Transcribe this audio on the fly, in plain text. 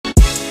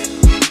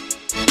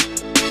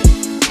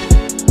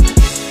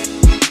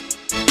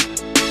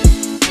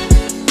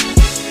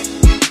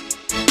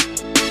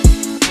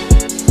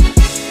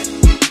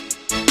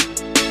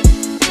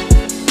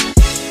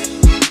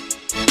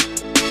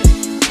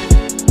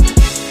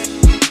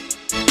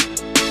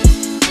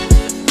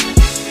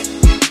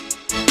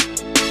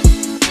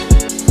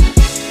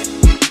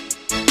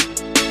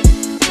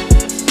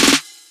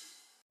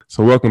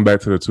So welcome back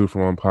to the Two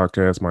for One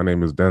podcast. My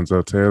name is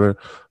Denzel Taylor.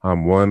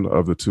 I'm one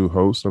of the two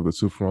hosts of the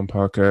Two for One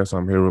podcast.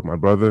 I'm here with my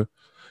brother,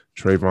 What's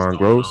Trayvon going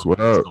Gross. on? What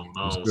What's up? going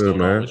What's on? What's good,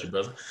 going on man? with you,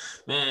 brother?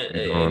 Man,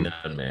 You ain't doing?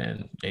 nothing,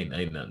 man.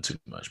 Ain't nothing too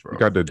much, You bro.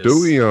 got the Just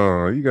Dewey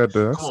on. You got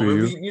the. I come on, see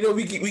man. you.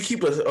 We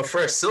keep a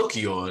fresh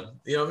silky on.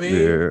 You know what I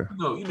mean?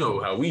 Yeah. You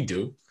know how we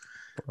do.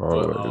 But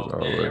Always,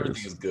 man, everything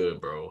always. is good,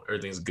 bro.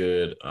 Everything's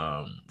good.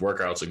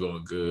 Workouts are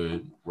going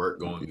good. Work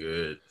going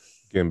good.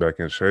 Getting back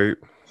in shape.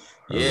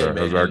 Yeah,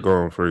 How's that man.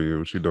 going for you?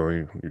 What you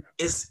doing?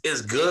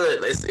 It's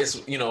good. It's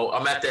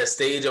I'm at that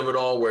stage of it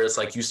all where it's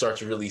like you start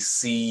to really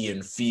see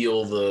and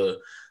feel the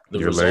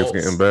Your legs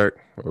getting results. back?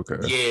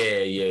 Okay. Yeah.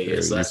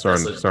 Yeah, So you that's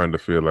starting to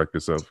feel like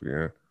yourself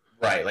again.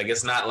 right. Like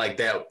it's not like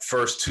that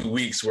first 2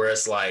 weeks where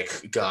it's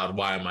like, God,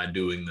 why am I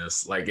doing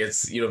this? Like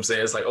it's, you know what I'm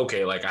saying? It's like,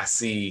 okay, like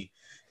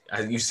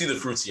you see the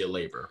fruits of your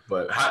labor.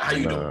 But how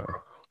you doing, Nah, bro?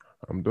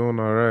 I'm doing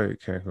all right.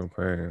 Can't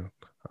complain.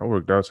 I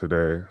worked out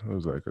today. It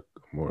was like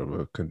more of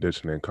a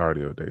conditioning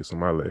cardio day. So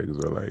my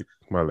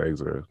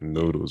legs are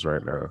noodles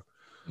right now.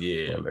 My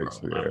Yeah, legs,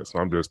 bro. yeah. So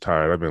I'm just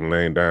tired. I've been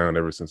laying down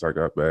ever since I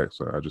got back.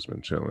 So I've just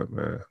been chilling,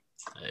 man.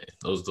 Hey,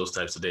 those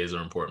types of days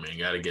are important, man.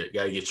 Gotta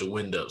get your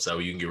wind up so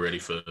you can get ready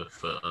for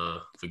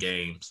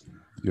games.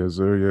 Yes,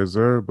 sir. Yes,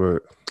 sir.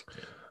 But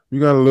we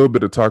got a little bit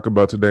to talk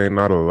about today.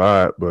 Not a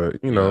lot, but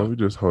Yeah. we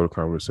just hold a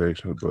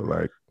conversation. But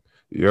like,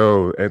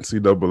 yo,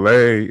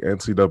 NCAA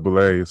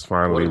is What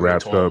finally a great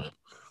wrapped up, tournament.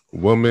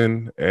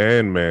 women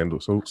and men.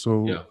 So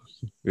Yeah.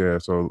 yeah.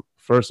 So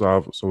first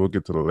off, so we'll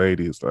get to the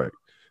ladies. Like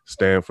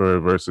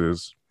Stanford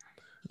versus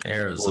what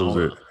was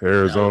it?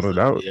 Arizona.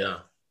 That was Arizona. yeah.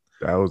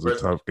 That was a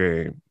First, tough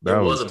game. it That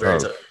was was a very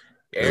tough. tough.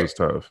 It was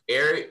tough.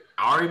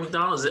 Ari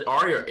McDonald, is it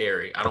Ari or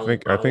Ari? I I don't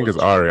think want it's to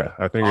cheat. Aria.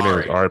 I think her name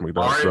is Ari. Aria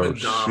McDonald, Ari bro.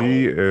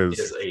 McDonald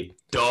is a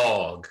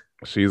dog.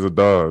 She's a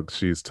dog. She's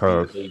She is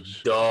tough. a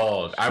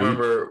dog. I She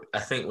remember. I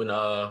think when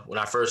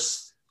I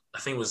first, I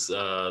think it was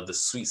the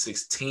Sweet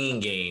 16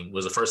 game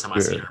was the first time I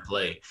seen yeah, her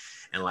play,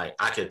 and like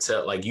I could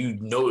tell, like you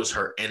notice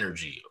her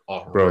energy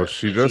off bro. rip.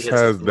 She Like she just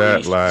hits a has three, that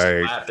she's just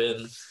like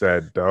clapping.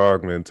 that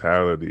dog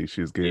mentality.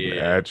 She's getting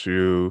Yeah, at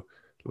you,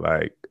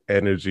 like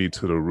energy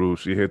to the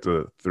roof. She hits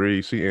a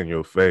three. She in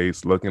your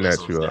face, looking that's at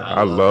what I'm you. saying. I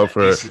I love love that, and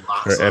her. she Her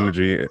locks up.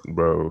 energy,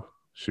 bro.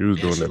 She was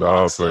And doing she it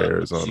all locks for up.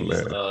 Arizona,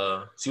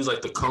 man. She was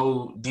like the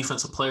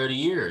co-defensive player of the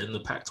year in the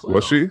Was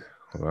Pac-12. she?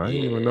 Well, I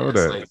didn't even know Yeah,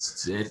 it's that.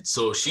 like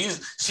so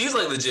she's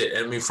like legit.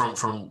 I mean,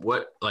 from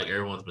what like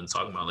everyone's been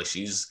talking about, like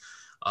she's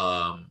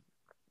um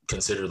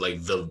considered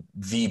like the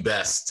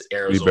best The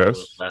Arizona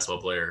best.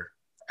 basketball player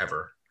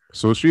ever.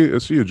 So is she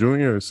a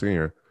junior or a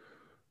senior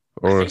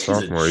I or a think she's a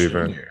sophomore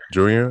even? junior.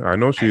 Junior. I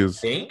know she I is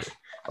think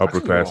I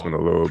could be upperclassmen wrong. a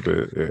little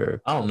bit. Yeah.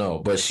 I don't know,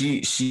 but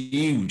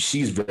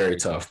she's very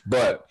tough.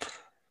 But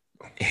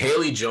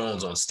Haley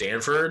Jones on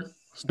Stanford,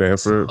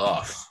 Stanford,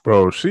 tough.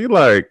 bro. She's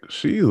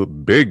a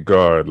big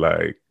guard,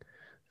 like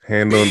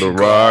hand on the Big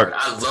rock, guard.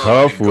 I love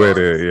tough big with guard.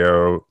 it,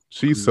 yo. I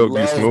She's silky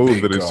love smooth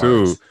big with it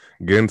too. guards.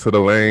 Getting to the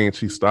lane,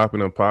 she's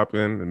stopping and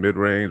popping the mid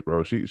range,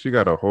 bro. She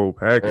got a whole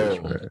package,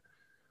 Oh, man.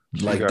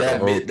 She like got a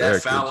whole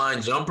that foul package.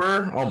 line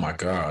jumper. Oh my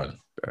god,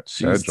 That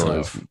she's joint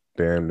is tough.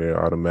 damn near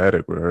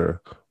automatic with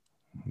her.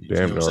 You know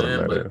Damn what I'm near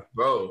saying? But automatic.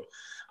 bro,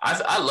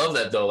 I love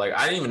that though. Like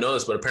I didn't even know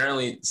this, but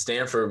apparently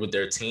Stanford with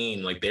their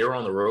team, like they were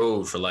on the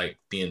road for like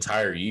the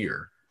entire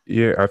year.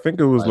 Yeah, I think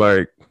it was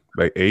Like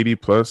like 80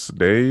 plus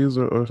days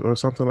or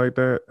something like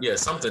that. yeah,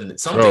 something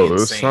Bro, it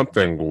was insane. Like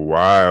something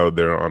wild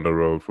there on the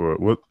road for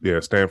what? Yeah,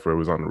 Stanford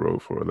was on the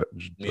road for that.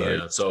 Like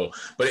yeah, so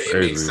but it makes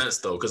crazy, sense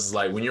though, because it's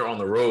like when you're on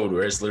the road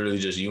where it's literally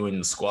just you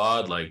and the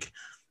squad, like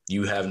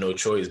you have no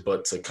choice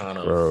but to kind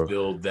of bro.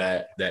 build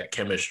that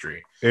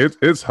chemistry.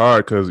 It's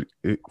hard because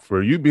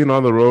for you being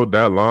on the road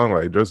that long,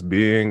 like just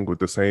being with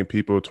the same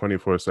people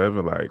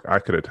 24/7, like I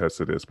could attest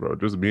to this, bro.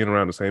 Just being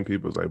around the same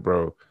people is like,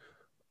 bro,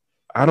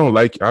 I don't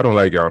like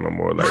y'all no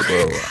more. Like,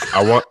 bro,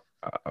 Right.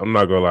 I'm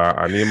not gonna lie,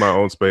 I need my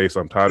own space.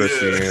 I'm tired of Yeah.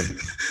 seeing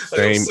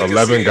Like I'm same sick of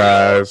 11 seeing y'all.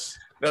 guys.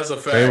 That's a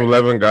Same fact.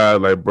 11 guys,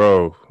 like,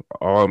 bro,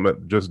 all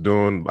I'm just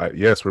doing, like,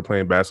 yes, we're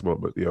playing basketball,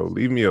 but yo,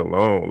 leave me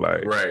alone.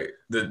 Like, Right.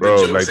 The bro,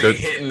 jokes like ain't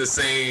that, hitting the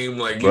same.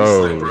 Like you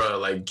just like, bro, bro,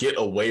 like get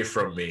away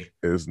from me.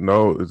 it's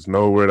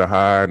nowhere to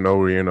hide,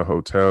 nowhere you're in a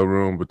hotel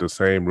room with the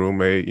same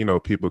roommate,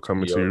 people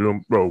coming to your Yo.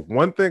 room. Bro,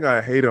 one thing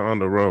I hated on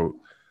the road,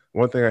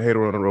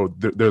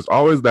 there's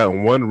always that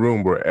one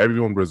room where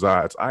everyone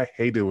resides. I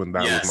hated when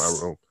that was my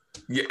Yes. room.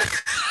 Yeah.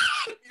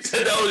 You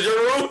said that was your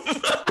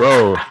room?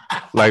 Bro,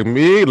 like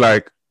me,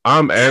 like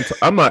I'm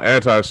not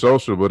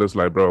antisocial, but it's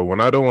like, bro,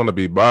 when I don't want to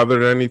be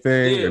bothered or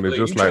anything, Yeah, and it's like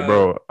just you like, trying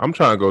bro, I'm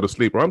trying to go to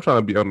sleep or I'm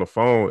trying to be on the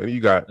phone and you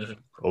got to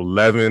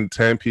 11,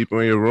 10 people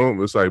in your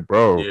room. It's like,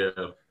 bro, Yeah.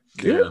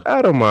 get Yeah.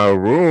 out of my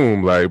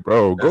room. Like,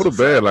 bro, go That's to a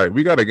bed. fact. Like,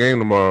 we got a game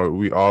tomorrow.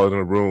 We all in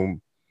a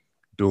room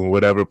doing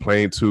whatever,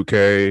 playing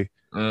 2K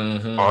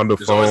on the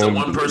There's always that phone,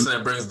 one person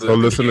that brings or the game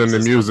listening to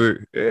system. music.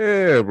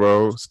 Yeah,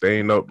 bro.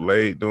 Staying up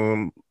late,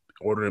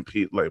 ordering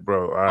pizza. Like,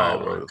 bro, all right, Oh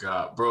my bro.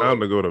 god, Time bro.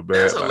 to go to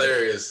That's bed. Like,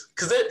 hilarious.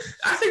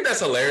 I think that's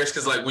hilarious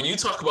because like when you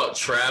talk about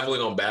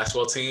traveling on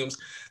basketball teams,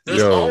 There's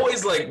Yo,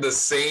 always like the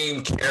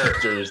same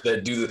characters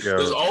that do the.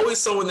 There's yo, always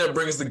someone that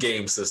brings the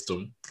game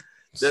system.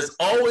 There's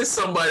always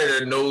somebody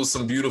that knows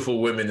some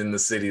beautiful women in the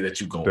city that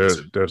you go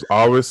into. there's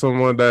always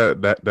someone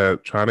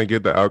that trying to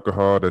get the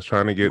alcohol, that's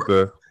trying to get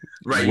the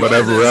Right. You always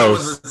whatever have someone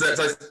else.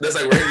 that's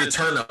like ready to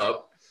turn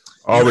up.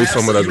 Always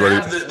someone that's You ready.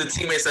 have the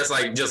teammates that's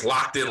like just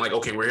locked in, like,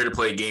 okay, we're here to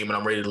play a game and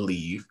I'm ready to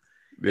leave.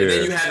 Yeah. And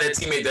then you have that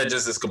teammate that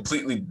just is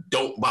completely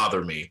don't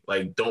bother me.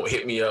 Like, don't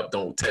hit me up,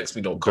 don't text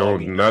me, don't call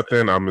me.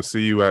 Nothing. I'm gonna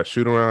see you at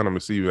shoot around. I'm gonna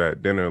see you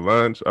at dinner,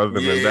 lunch.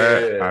 Other than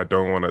that, I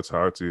don't want to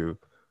talk to you.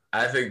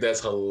 I think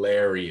that's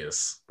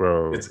hilarious,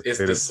 bro. It's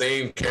the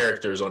same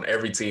characters on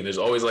every team. There's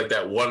always like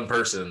that one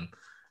person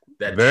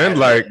that then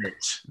like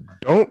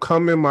don't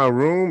come in my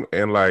room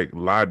and like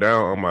lie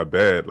down on my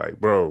bed, like,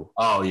 bro.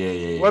 Oh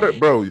yeah. What,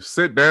 bro? You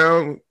sit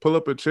down, pull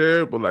up a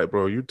chair, but like,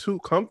 bro, you're too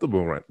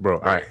comfortable, right, bro?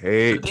 Right. I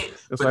hate.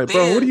 It's like,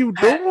 bro, what are you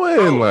doing?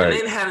 Bro, like,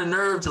 and then had a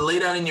nerve to lay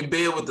down in your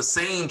bed with the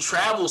same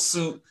travel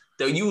suit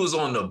that you was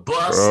on the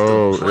bus,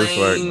 bro. the plane,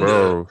 it's like,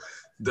 bro.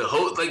 The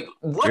whole, like,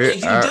 what are you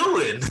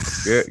doing?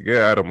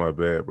 Get out of my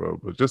bed, bro.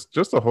 But just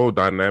the whole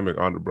dynamic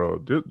on the bro.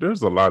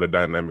 There's a lot of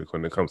dynamics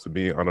when it comes to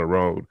being on the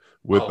road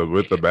with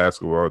the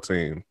basketball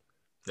team.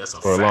 That's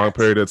for a long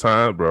period of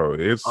time, bro.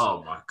 It's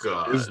oh my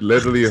god, it's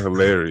literally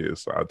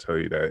hilarious. I'll tell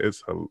you that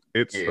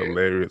it's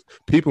hilarious.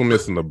 People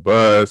missing the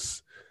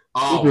bus.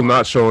 People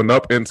not showing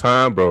up in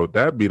time, bro.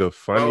 That'd be the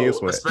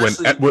funniest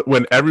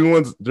when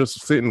everyone's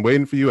just sitting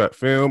waiting for you at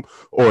film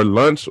or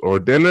lunch or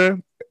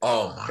dinner.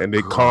 Oh my and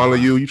they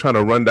calling you trying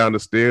to run down the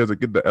stairs or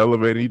get the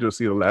elevator. You just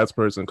see the last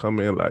person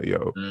come in, like,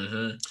 yo.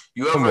 Mm-hmm.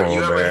 You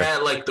ever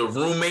had like the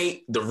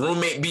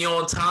roommate be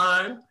on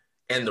time,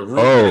 and the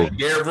roommate,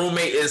 their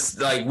roommate is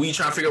like, we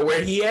trying to figure out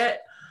where he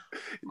at.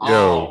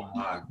 Yo, oh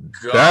my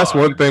god, that's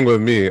one thing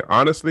with me.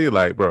 Honestly,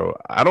 like, bro,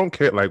 I don't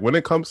care. Like, when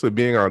it comes to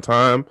being on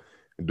time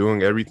and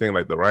doing everything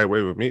like the right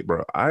way with me,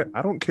 bro, I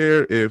don't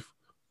care if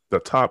the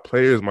top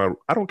player is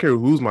I don't care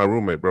who's my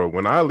roommate, bro.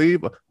 When I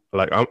leave,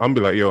 like, I'm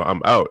be like, yo,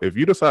 I'm out. If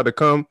you decide to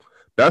come,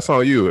 that's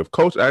on you. If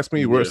coach asks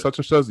me where's such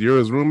and such, you're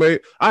his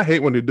roommate. I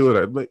hate when they do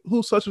that. Like,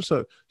 who's such and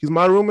such? He's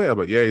my roommate. I'm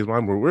like, yeah, he's my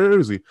roommate. Where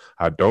is he?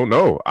 I don't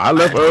know. I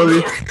left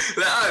early.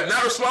 I'm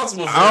not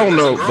responsible for I don't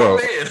know, bro.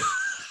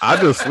 I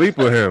just sleep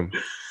with him.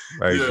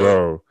 Like,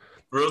 bro.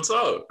 Real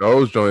talk.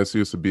 Those joints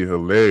used to be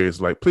hilarious.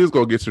 Like, please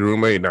go get your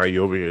roommate. Now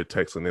you over here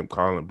texting him,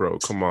 calling, bro.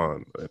 Come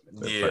on.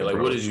 Like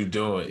what is you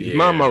doing? He's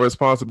not my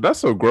responsibility.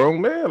 That's a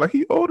grown man. Like,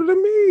 he older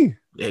than me.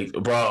 Hey,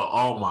 bro,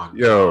 oh my god.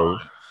 Yo.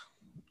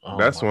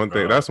 That's one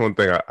thing. That's one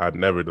thing I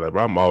never do. Like,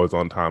 bro, I'm always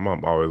on time.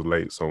 I'm always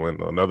late. So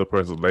when another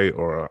person's late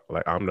or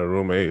like I'm the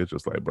roommate, it's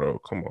just like, bro,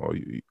 come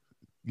on,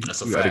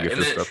 that's a fact.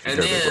 And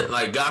then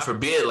like, God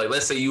forbid, like,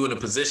 let's say you in a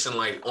position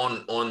like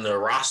on the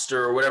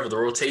roster or whatever, the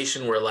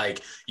rotation, where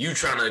like you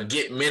trying to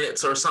get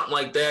minutes or something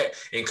like that,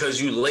 and because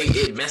you late,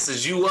 it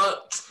messes you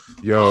up.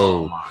 Yo,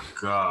 oh my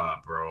god,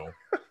 bro.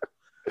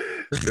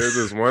 There's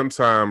this one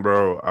time,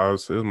 bro.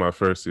 It was my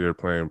first year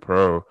playing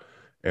pro.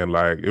 And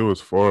like it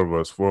was four of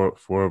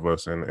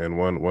us in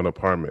one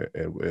apartment,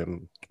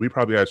 and we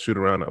probably had to shoot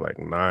around at like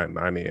 9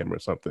 a.m. or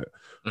something.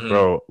 Mm-hmm.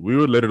 Bro, we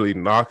were literally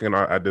knocking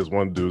at this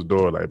one dude's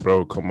door, like,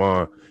 bro, come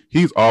on.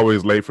 He's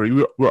always late for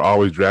you. We're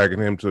always dragging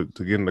him to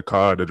get in the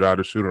car to drive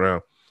the shoot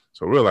around.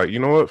 So we're like, you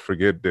know what?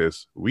 Forget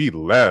this. We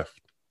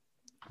left.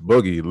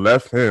 Boogie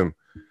left him.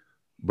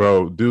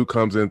 Bro, dude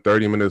comes in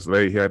 30 minutes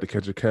late. He had to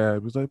catch a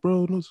cab. He's like,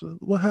 bro,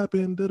 what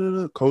happened?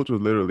 Da-da-da. Coach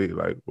was literally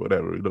like,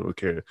 whatever, we don't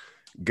care.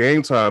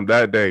 Game time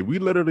that day, we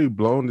literally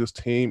blown this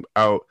team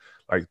out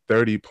like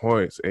 30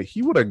 points, and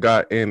he would have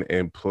got in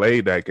and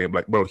played that game.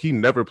 Like, bro, he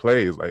never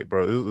plays. Like,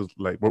 bro, this is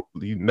like, bro,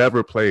 he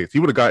never plays. He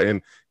would have got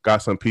in,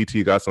 got some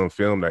PT, got some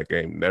film that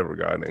game, never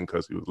got in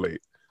because he was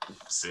late.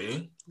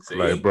 See?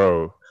 Like,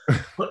 bro.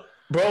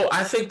 Bro,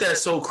 I think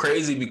that's so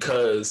crazy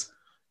because,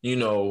 you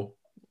know,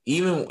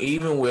 even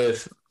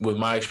with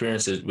my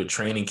experiences with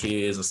training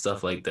kids and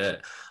stuff like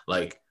that,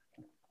 like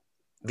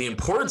the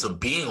importance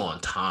of being on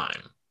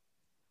time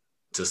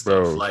to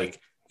stuff, bro. Like,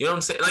 you know what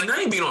I'm saying? Like, not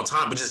even being on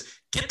time, but just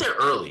get there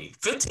early.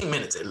 15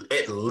 minutes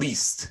at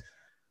least,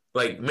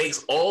 like,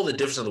 makes all the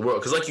difference in the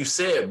world. Because like you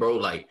said, bro,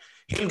 like,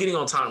 him getting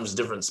on time is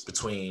the difference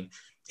between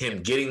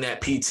him getting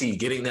that PT,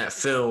 getting that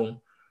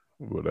film,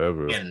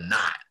 whatever, and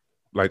not.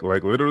 Like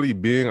literally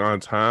being on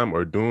time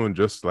or doing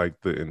just like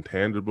the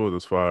intangibles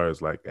as far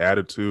as like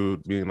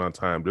attitude, being on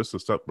time, just the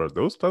stuff, bro.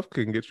 Those stuff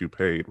can get you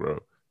paid, bro,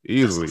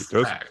 easily.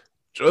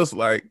 Just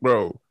like,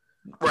 bro,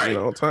 right, being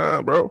on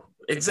time, bro.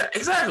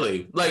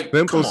 Exactly. Like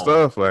simple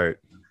stuff. Like,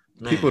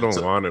 man, people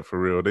don't want it for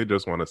real. They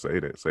just want to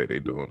say they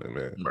doing it,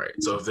 man. Right.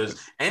 So if there's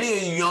any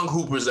of you young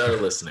hoopers that are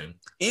listening,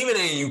 even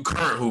any of you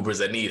current hoopers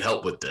that need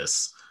help with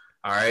this,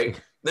 all right,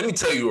 let me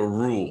tell you a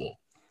rule.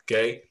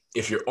 Okay,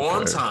 if you're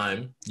on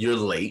time, you're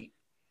late.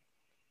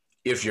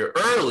 If you're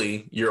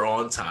early, you're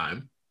on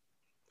time.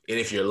 And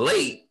if you're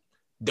late,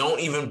 don't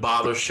even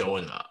bother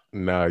showing up.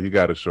 Nah, you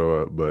got to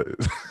show up. But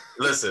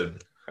listen,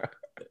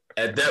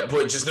 at that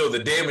point, just know the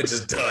damage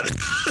is done.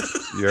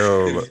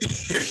 Yo.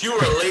 If you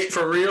are late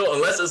for real,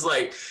 unless it's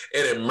like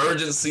an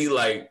emergency,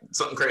 like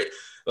something crazy,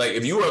 Like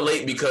if you are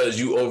late because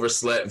you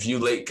overslept, if you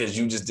late because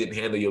you just didn't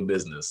handle your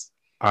business.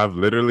 I've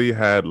literally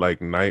had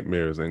like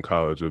nightmares in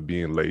college of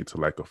being late to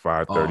like a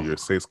 5:30 or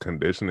 6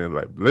 conditioning.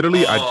 Like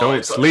literally, I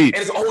don't sleep.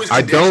 And it's always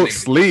I don't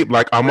sleep.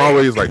 Like I'm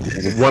always like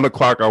 1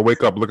 o'clock. I'll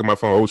wake up, look at my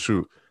phone. Oh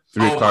shoot,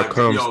 3 o'clock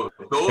comes,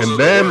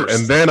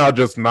 and then I'll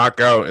just knock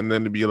out, and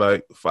then to be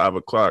like 5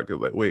 o'clock.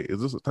 It's like, wait, is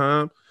this a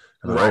time?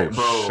 Right,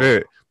 bro.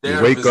 Shit. You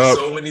wake up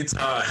so many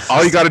times.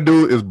 All you got to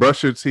do is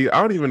brush your teeth.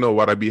 I don't even know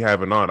what I be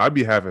having on. I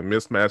be having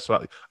mismatched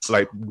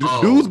like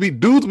dudes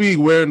be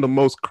wearing the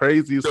most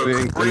craziest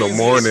things in the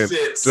morning.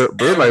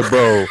 They're like,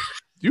 bro,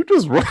 you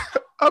just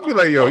I'll be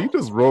like, yo, you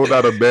just rolled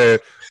out of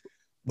bed.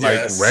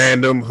 Like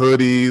random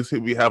hoodies.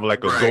 We have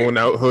like a going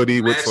out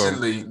hoodie with some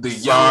the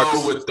socks.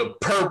 yellow with the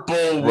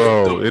purple,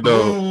 bro, with the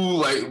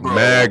blue, like bro,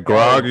 mad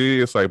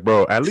groggy. It's like,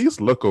 bro, at least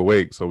look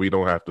awake so we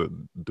don't have to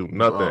do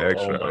nothing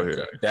extra out here.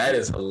 God. That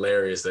is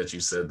hilarious that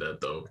you said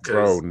that though,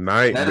 bro.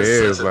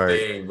 Nightmares, like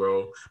thing,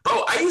 bro.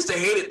 I used to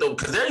hate it though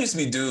because there used to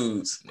be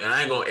dudes, and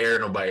I ain't gonna air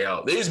nobody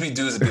out. There used to be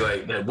dudes that be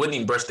like, man, wouldn't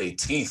even brush their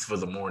teeth for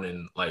the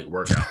morning like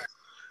workout.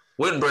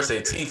 Wouldn't brush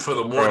their teeth for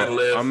the morning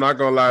lift. I'm not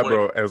gonna lie,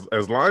 bro.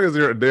 As long as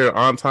you're there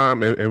on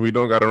time and we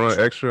don't gotta run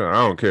extra,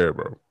 I don't care,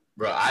 bro.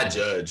 Bro, I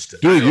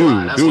judged. Do you?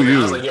 I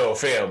was like, yo,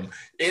 fam.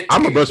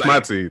 I'm gonna brush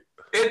my teeth.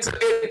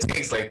 It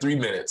takes like 3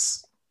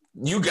 minutes.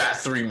 You got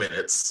 3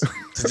 minutes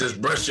to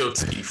just brush your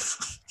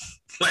teeth.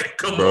 Like,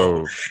 come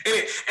on.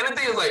 And the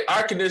thing is, like,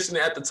 our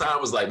conditioning at the time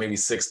was like maybe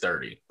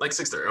 6:30. Like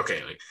 6:30.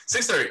 Okay, like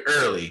 6:30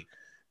 early,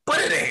 but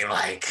it ain't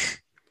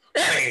like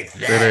it ain't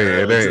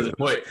to the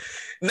point.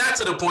 Not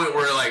to the point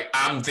where like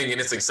I'm thinking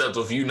it's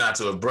acceptable for you not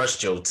to have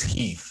brushed your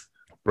teeth,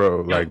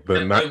 bro. Like where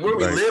we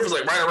live is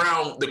like right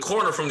around the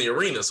corner from the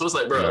arena, so it's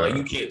like, bro, like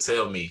you can't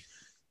tell me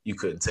you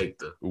couldn't take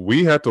the.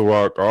 We had to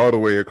walk all the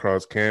way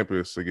across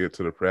campus to get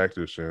to the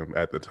practice gym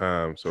at the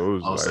time, so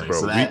it was like,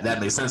 bro, so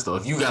that makes sense though.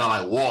 If you gotta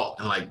like walk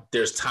and like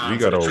there's time, we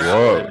gotta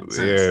walk,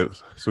 yeah.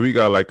 So we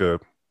got like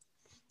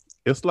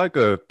it's like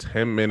a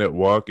 10-minute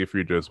walk if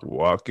you're just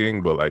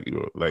walking, but like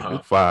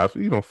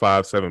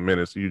 5-7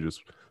 minutes, you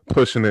just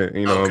pushing it,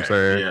 you know what I'm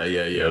saying?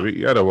 Yeah. We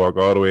gotta walk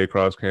all the way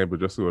across campus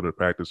just to go to the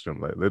practice gym.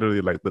 Like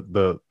literally, like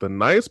the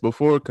nights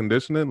before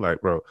conditioning,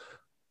 like bro,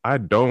 I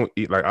don't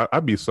eat. Like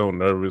I'd be so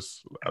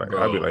nervous. Like,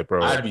 I'd be like,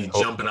 bro, I'd be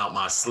jumping out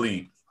my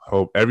sleep.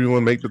 Hope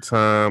everyone make the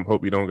time.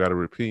 Hope you don't gotta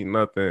repeat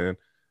nothing.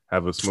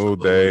 Have a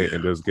smooth day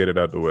and just get it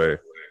out the way.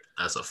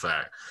 That's a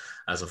fact.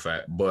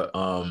 But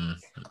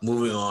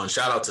moving on.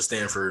 Shout out to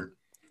Stanford.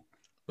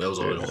 That was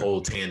a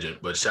whole tangent,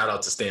 but shout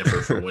out to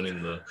Stanford for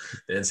winning the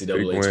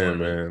NCAA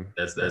tournament.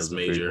 Man. That's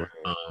major.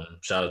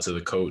 Shout out to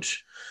the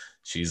coach.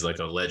 She's like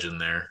a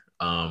legend there.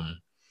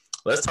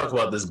 Let's talk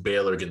about this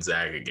Baylor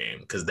Gonzaga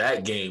game because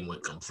that game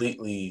went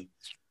completely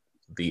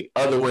the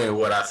other way of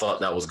what I thought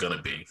that was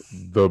gonna be.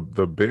 The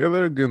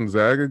Baylor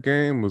Gonzaga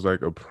game was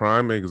like a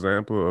prime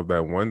example of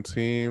that one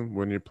team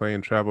when you're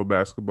playing travel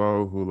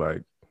basketball who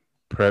like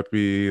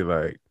preppy,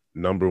 like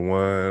number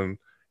one,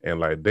 and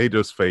like they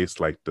just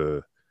faced like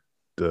the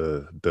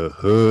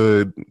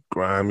hood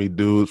grimy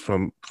dudes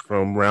from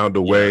round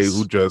the way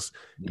who just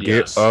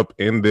get up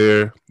in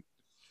their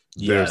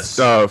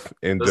stuff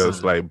and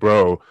just like,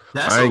 bro,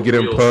 I ain't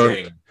getting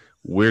punked.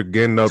 We're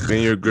getting up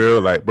in your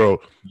girl, like, bro.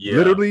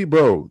 Literally,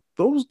 bro,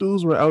 those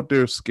dudes were out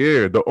there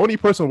scared. The only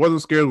person who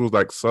wasn't scared was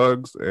like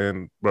Suggs,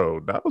 and bro,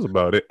 that was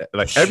about it.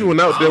 Like everyone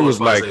out there was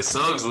like,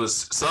 Suggs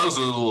was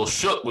a little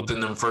shook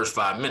within them first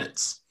 5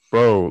 minutes.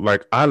 Bro,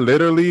 like I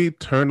literally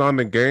turned on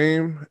the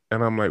game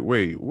and I'm like,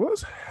 wait,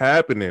 what's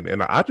happening?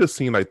 And I just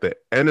seen like the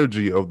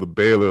energy of the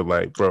Baylor,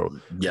 like, bro,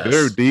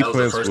 their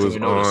defense was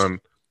on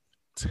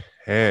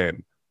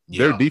 10.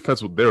 Their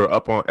defense, they were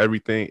up on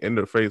everything in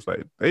their face.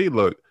 Like they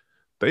looked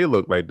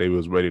like they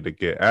was ready to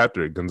get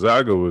after it.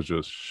 Gonzaga was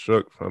just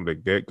shook from the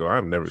get-go.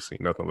 I've never seen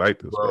nothing like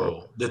this,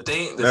 bro. The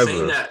thing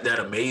that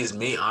amazed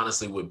me,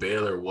 honestly, with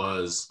Baylor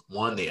was,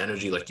 one, the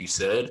energy, like you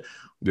said,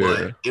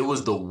 but it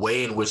was the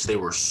way in which they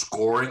were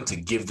scoring to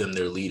give them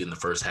their lead in the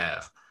first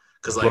half.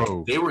 Because, like,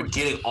 they were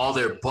getting all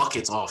their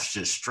buckets off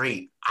just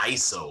straight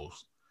ISOs.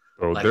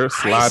 Bro, like, their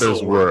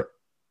sliders were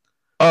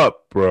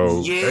up,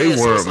 bro. They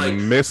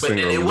weren't missing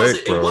a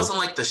lick, bro. It wasn't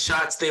like the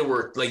shots they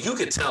were, like, you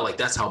could tell, like,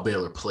 that's how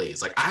Baylor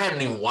plays. Like, I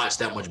hadn't even watched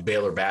that much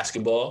Baylor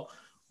basketball,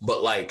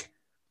 but, like,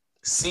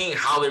 seeing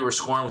how they were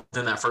scoring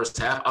within that first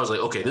half, I was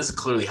like, okay, this is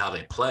clearly how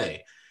they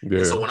play. Yeah.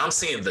 And so when I'm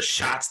seeing the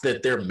shots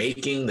that they're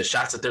making, the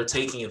shots that they're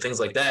taking and things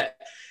like that,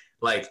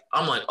 like,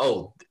 I'm like,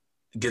 oh,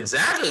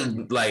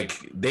 Gonzaga,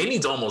 like, they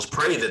need to almost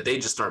pray that they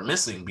just start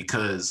missing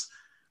because,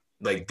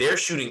 like, they're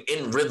shooting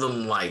in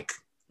rhythm, like,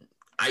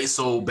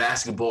 ISO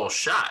basketball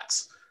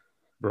shots.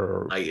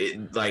 Bro.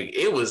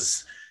 It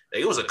was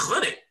a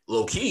clinic,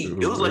 low key.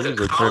 It was like a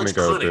college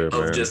clinic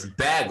of just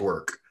bag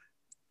work.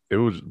 It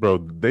was, bro,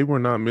 they were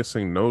not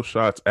missing no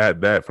shots at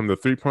that. From the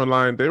 3-point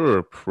line, they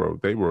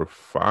were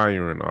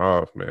firing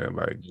off, man.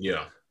 Like,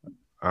 yeah.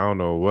 I don't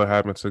know what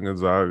happened to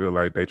Gonzaga.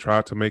 Like, they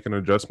tried to make an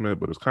adjustment,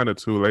 but it's kind of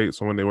too late.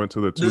 So when they went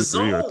to the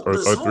 2-3 or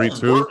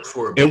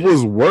 3-2,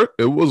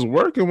 it was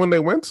working when they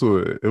went to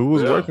it. It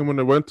was working when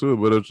they went to it,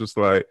 but it's just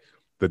like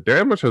the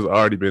damage has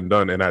already been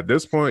done, and at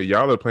this point,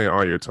 y'all are playing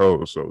on your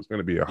toes, so it's going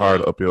to be a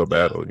hard uphill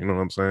battle. You know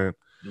what I'm saying?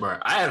 Right.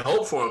 I had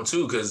hope for them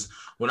too, because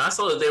when I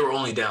saw that they were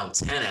only down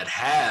 10 at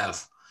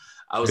half,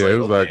 I was it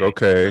was like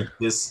okay,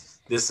 this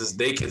is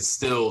they could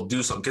still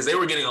do something, because they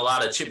were getting a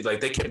lot of chips. Like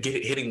they kept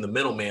hitting the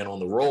middleman on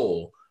the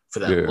roll for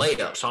that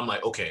layup. So I'm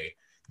like, okay,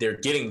 they're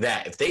getting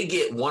that. If they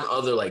get one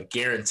other like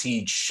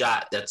guaranteed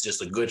shot, that's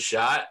just a good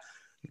shot.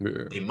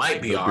 They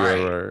might be all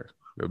right.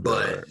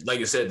 But like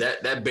you said,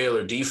 that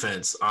Baylor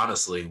defense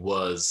honestly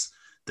was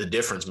the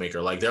difference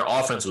maker. Like their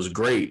offense was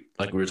great,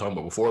 like we were talking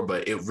about before,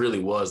 but it really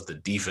was the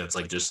defense,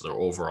 like just their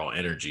overall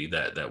energy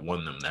that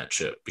won them that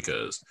chip.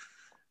 Because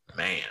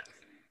man,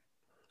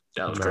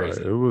 that was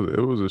crazy. It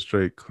was a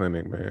straight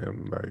clinic,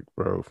 man. Like,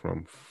 bro,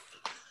 from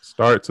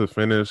start to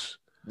finish,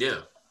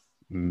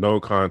 no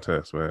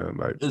contest, man.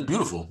 Like it's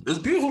beautiful. It's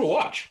beautiful to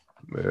watch.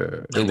 Yeah,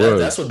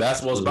 that's what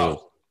basketball is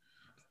about.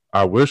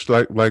 I wish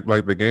like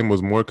the game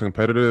was more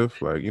competitive.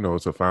 Like,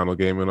 it's a final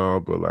game and all,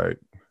 but like,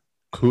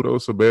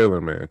 kudos to Baylor,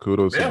 man.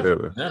 Kudos to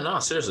Baylor. No,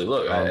 seriously.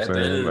 Look, at the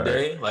end of the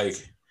day, like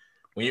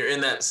when you're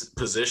in that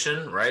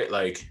position, right?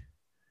 Like,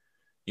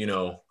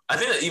 I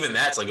think that even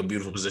that's like a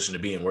beautiful position to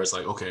be in, where it's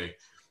like, okay,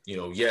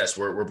 yes,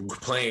 we're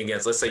playing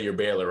against, let's say you're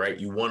Baylor, right?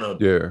 You want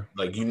to,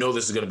 like,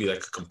 this is going to be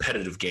like a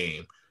competitive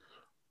game,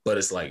 but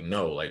it's like,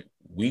 no, like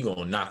we going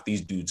to knock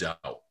these dudes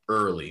out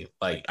early.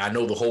 Like, I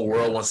know the whole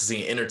world wants to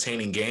see an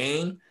entertaining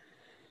game.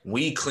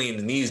 We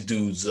cleaning these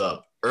dudes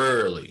up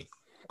early.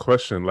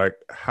 Question, like,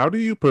 how do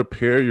you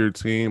prepare your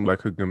team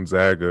like a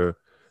Gonzaga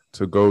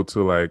to go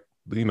to like,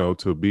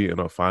 to be in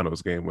a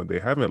finals game when they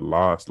haven't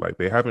lost? Like,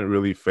 they haven't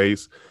really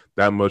faced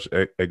that much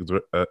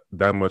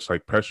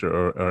like pressure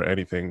or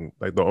anything.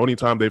 Like, the only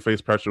time they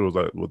faced pressure was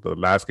like with the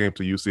last game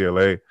to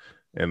UCLA,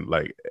 and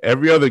like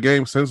every other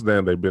game since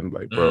then they've been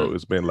like, bro,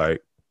 it's been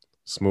like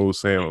smooth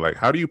sailing. Like,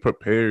 how do you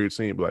prepare your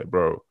team? Like,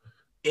 bro,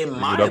 in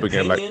my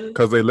opinion, like,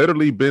 because they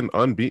literally been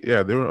unbeaten.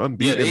 Yeah, they were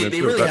unbeaten. Yeah,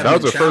 they really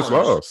that was their first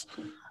loss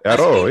at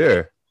all.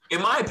 Yeah.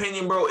 In my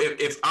opinion, bro,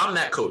 if I'm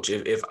that coach,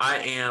 if I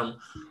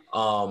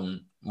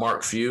am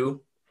Mark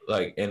Few,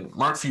 like, and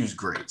Mark Few's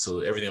great.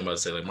 So everything I'm about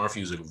to say, like, Mark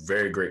Few's a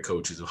very great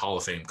coach. He's a Hall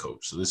of Fame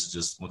coach. So this is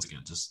just, once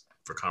again, just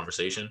for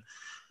conversation.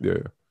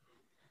 Yeah.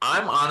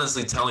 I'm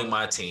honestly telling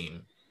my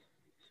team,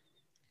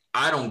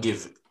 I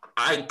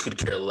could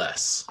care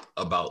less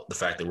about the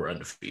fact that we're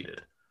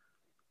undefeated.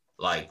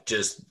 Like,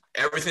 just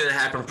everything that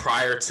happened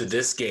prior to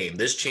this game,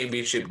 this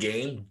championship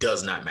game,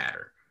 does not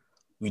matter.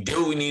 We did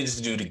what we needed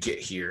to do to get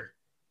here.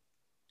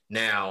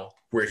 Now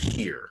we're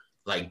here.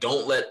 Like,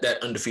 don't let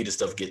that undefeated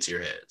stuff get to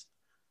your head.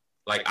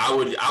 Like, I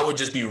would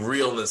just be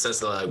real in the sense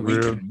that,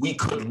 like, we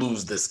could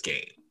lose this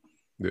game.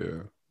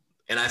 Yeah.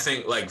 And I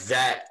think like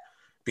that,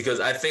 because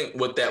I think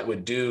what that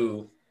would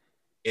do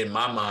in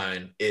my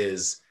mind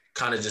is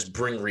kind of just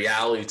bring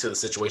reality to the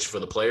situation for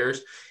the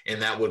players,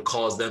 and that would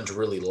cause them to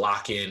really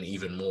lock in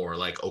even more.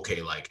 Like,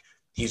 okay, like,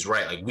 he's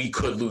right. Like, we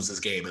could lose this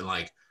game, and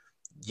like,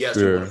 yes,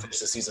 we want to finish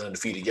the season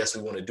undefeated. Yes,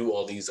 we want to do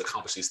all these,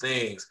 accomplish these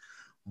things,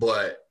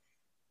 but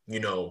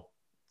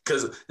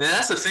because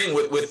that's the thing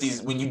with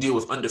these, when you deal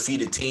with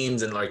undefeated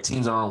teams and like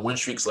teams that are on win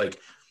streaks, like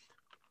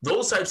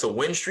those types of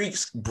win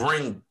streaks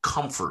bring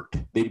comfort.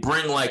 They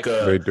bring like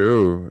they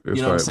do. It's,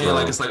 you know what I'm saying? Bro.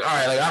 Like, it's like, all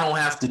right, like I don't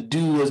have to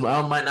do as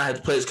I might not have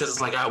to play because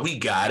it's like, we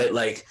got it.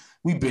 Like,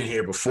 we've been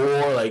here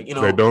before. Like,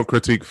 they don't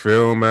critique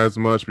film as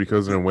much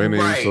because they're winning.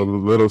 Right. So the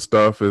little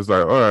stuff is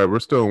like, all right, we're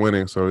still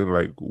winning. So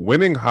like,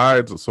 winning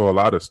hides so a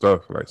lot of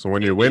stuff. Like, so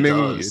when you're winning,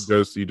 you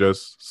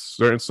just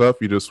certain stuff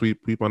you just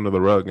sweep under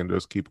the rug and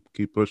just keep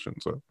pushing.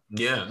 So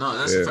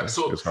that's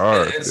so it's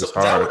hard. And so it's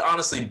hard. That would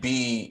honestly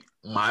be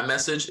my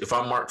message if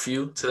I'm Mark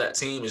Few to that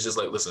team. Is just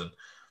like, listen,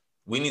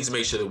 we need to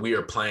make sure that we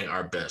are playing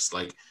our best.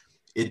 Like,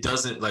 it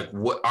doesn't, like,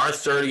 what our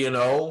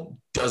 30-0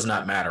 does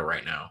not matter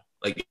right now.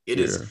 Like, it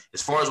is,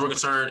 as far as we're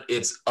concerned,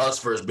 it's us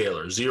versus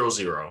Baylor,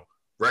 0-0.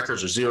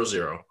 Records are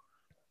 0-0.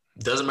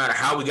 Doesn't matter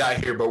how we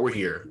got here, but we're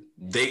here.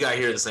 They got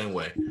here the same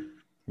way.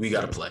 We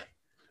got to play.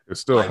 It's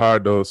still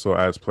hard, though, so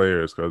as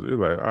players, because you're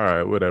like, all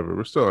right, whatever.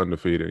 We're still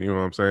undefeated. You know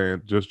what I'm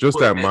saying? Just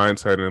that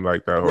mindset and,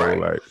 like, that whole,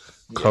 like,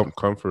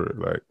 comfort,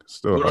 like,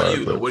 still what hard. Are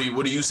you, though?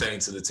 What are you saying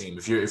to the team?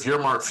 If you're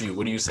Mark Few,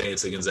 what are you saying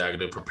to Gonzaga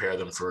to prepare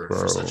them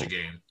for such a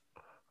game?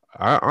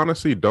 I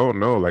honestly don't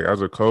know. Like,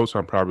 as a coach,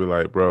 I'm probably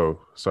like, bro,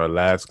 it's our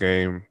last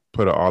game.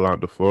 Put it all on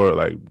the floor.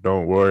 Like,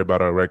 don't worry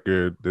about our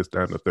record. This,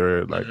 that, and the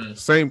third. Like,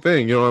 same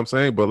thing. You know what I'm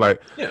saying? But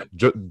like,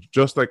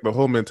 just like the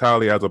whole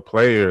mentality as a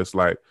player, it's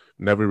like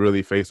never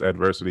really faced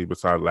adversity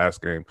besides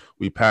last game.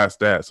 We passed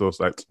that, so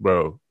it's like,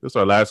 bro, this is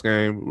our last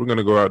game. We're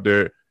gonna go out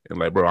there and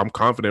like, bro, I'm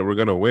confident we're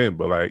gonna win.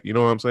 But like, you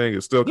know what I'm saying?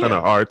 It's still kind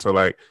of hard to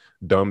like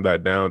dumb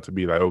that down to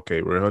be like,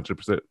 okay, we're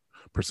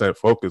 100%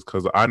 focused,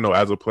 because I know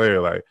as a player,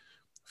 like,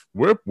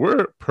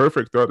 we're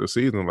perfect throughout the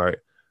season. Like,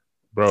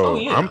 bro,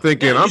 I'm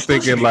thinking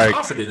like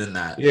confident in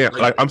that. Yeah,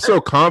 like I'm still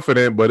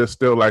confident, but it's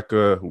still like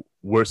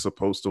we're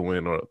supposed to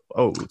win, or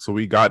so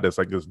we got this,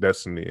 like it's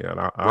destiny. And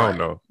I don't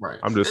know. Right.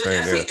 I'm just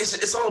saying. I think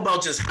it's all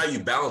about just how you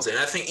balance it. And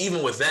I think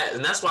even with that,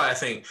 and that's why I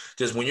think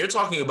just when you're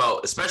talking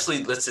about,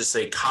 especially let's just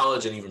say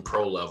college and even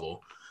pro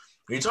level,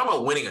 when you're talking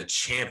about winning a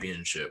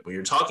championship, when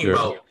you're talking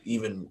about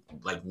even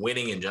like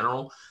winning in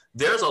general,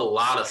 there's a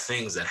lot of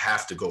things that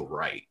have to go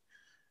right.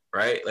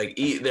 Right? Like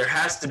it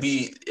has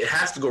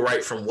to go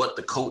right from what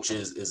the coach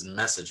is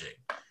messaging.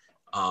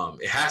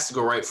 It has to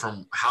go right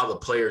from how the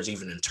players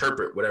even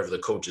interpret whatever the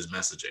coach is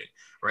messaging,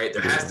 right?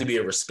 There has to be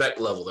a respect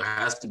level. There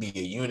has to be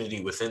a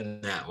unity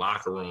within that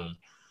locker room.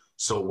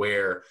 So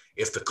where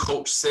if the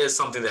coach says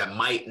something that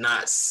might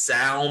not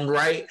sound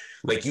right,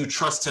 like you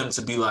trust him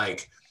to be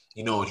like,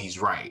 you know what, he's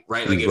right,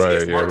 right? Like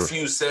if Mark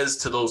Few says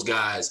to those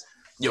guys,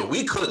 yo,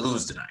 we could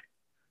lose tonight,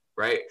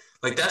 right?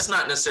 Like that's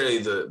not necessarily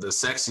the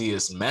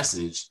sexiest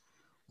message,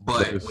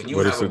 but when you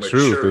have a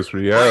mature, truth, it's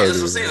reality. Right, that's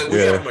what I'm saying. Like when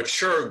you have a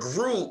mature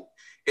group,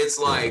 it's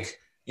like,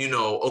 you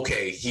know,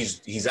 okay,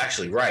 he's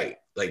actually right.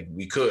 Like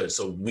we could,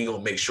 so we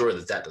gonna make sure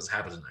that doesn't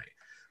happen tonight.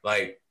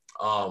 Like,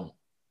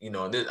 you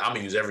know, I'm gonna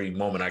use every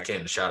moment I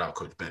can to shout out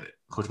Coach Bennett.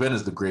 Coach Bennett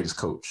is the greatest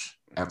coach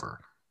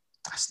ever.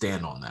 I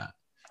stand on that.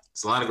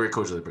 It's a lot of great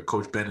coaches, but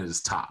Coach Bennett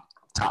is top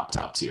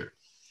tier.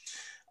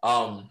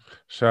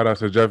 Shout out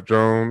to Jeff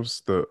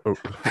Jones. Shout out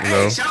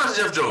to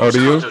Jeff Jones. Oh,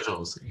 do you? Jeff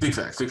Jones. Big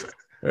facts.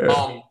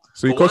 Yeah.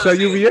 So he coached at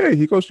UVA.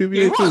 He coached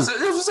UVA too. That's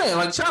what I'm saying.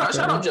 Like shout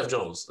out Jeff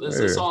Jones.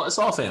 It's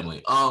all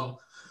family.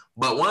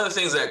 But one of the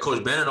things that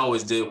Coach Bennett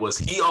always did was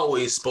he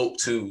always spoke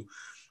to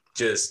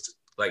just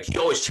like he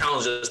always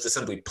challenged us to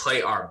simply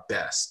play our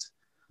best.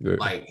 Yeah.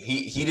 Like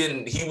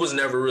he was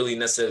never really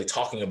necessarily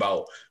talking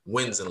about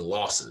wins and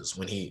losses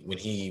when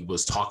he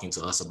was talking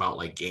to us about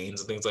like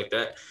games and things like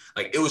that.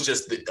 Like it was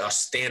just a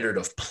standard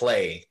of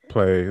play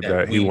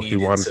that he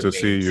wanted to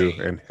see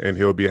you, and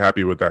he'll be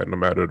happy with that no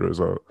matter the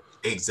result.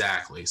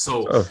 Exactly.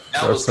 So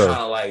that was kind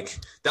of like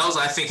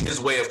I think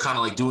his way of kind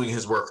of like doing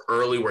his work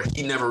early, where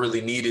he never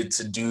really needed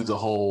to do the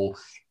whole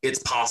 "it's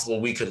possible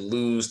we could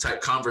lose"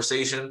 type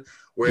conversation.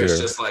 Where it's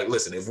just like,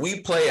 listen, if we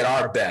play at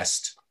our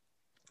best,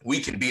 we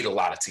can beat a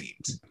lot of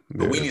teams,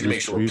 but we need to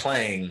make sure we're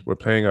playing. We're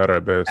playing at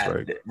our best.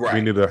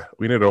 We need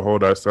to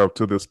hold ourselves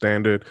to the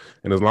standard,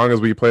 and as long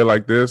as we play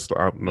like this,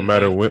 no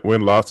matter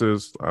win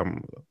losses,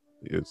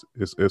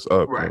 it's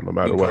up. Right. No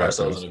matter we what put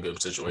ourselves in a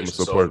good situation.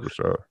 Support for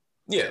sure.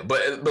 Yeah,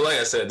 but like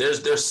I said,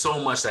 there's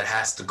so much that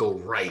has to go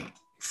right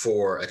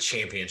for a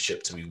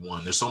championship to be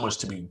won. There's so much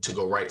to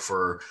go right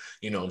for,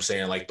 you know what I'm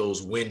saying, like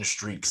those win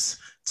streaks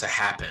to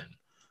happen.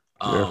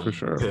 Yeah, for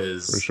sure.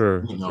 For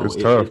sure. You know, it's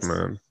tough,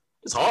 man.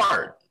 It's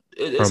hard.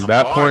 From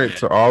that point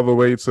to all the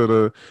way to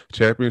the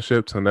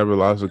championship to never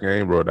lost a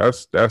game, bro.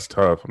 That's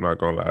tough. I'm not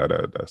gonna lie,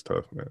 that's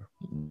tough,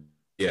 man.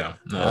 Yeah,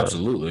 no,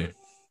 absolutely.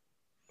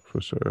 For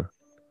sure.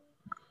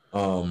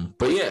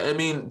 But yeah, I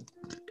mean,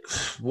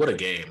 what a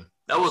game.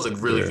 That was a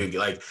really good.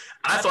 Like,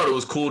 I thought it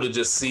was cool to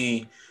just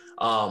see,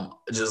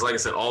 just like I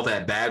said, all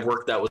that bag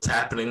work that was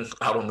happening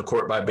out on the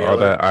court by Baylor. All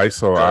that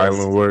ISO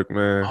island work,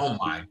 man. Oh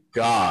my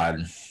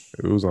God,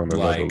 it was on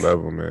another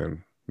level,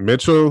 man.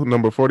 Mitchell,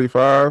 number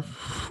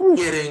 45,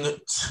 getting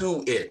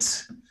to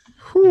it.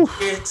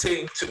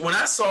 When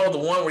I saw the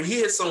one where he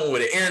hit someone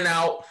with an in and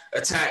out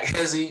attack,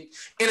 Hezzy,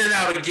 in and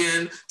out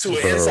again to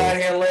an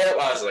inside hand layup,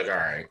 I was like, all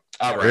right.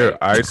 Yeah,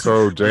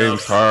 ISO,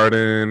 James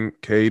Harden,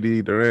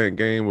 KD Durant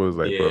game was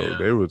like, bro,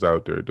 they was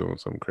out there doing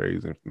some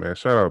crazy, man.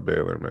 Shout out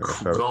Baylor, man.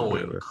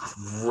 Going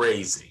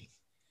crazy.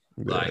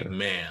 Yeah. Like,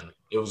 man,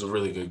 it was a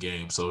really good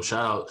game. So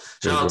shout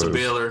out to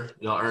Baylor.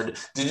 Y'all earned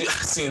it. Did you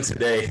seen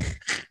today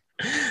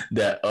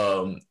that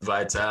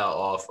Vital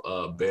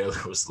off Baylor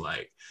was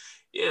like,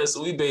 yeah,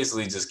 so we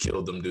basically just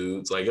killed them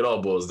dudes. Like, it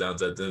all boils down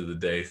to, at the end of the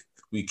day,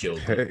 we killed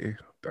them. Hey,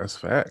 that's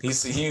fact. He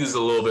used a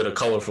little bit of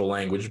colorful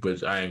language,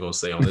 but I ain't gonna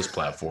say on this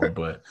platform.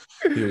 But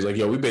he was like,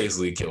 "Yo, we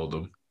basically killed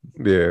them."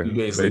 Yeah,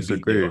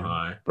 basically,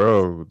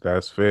 bro.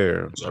 That's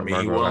fair. So, I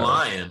mean, he wasn't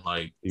lying.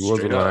 Like, he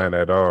wasn't lying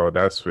at all.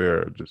 That's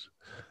fair. Just,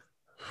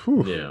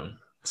 yeah.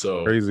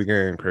 So crazy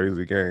game.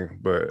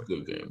 But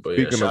good game. But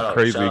speaking of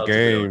crazy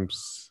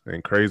games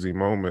and crazy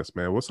moments,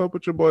 man, what's up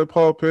with your boy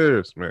Paul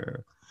Pierce,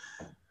 man?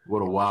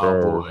 What a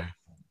wild boy.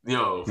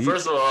 Yo,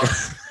 first of all.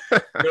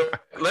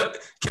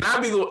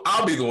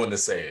 I'll be the one to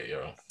say it,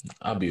 yo.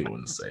 I'll be the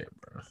one to say it,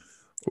 bro.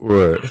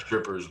 What? The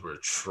strippers were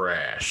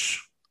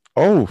trash.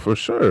 Oh, for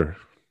sure.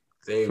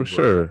 They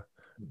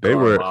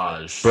were,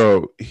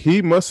 bro.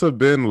 He must have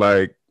been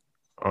like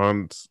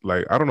on,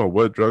 like, I don't know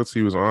what drugs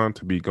he was on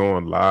to be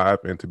going live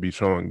and to be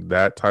showing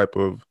that type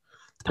of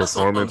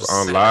performance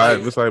on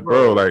live. It's like,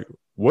 bro, like,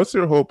 what's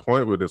your whole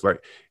point with this?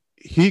 Like,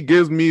 he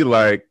gives me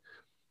like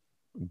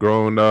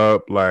growing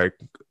up, like,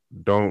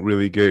 don't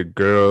really get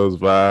girls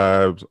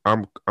vibes.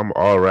 I'm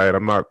all right.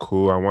 I'm not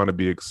cool. I want to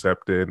be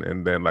accepted.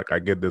 And then like I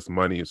get this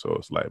money. So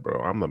it's like,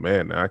 bro, I'm the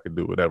man now. I can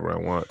do whatever I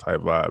want type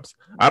vibes.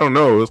 I don't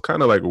know. It's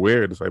kind of like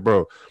weird. It's like,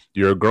 bro,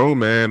 you're a grown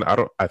man.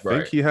 I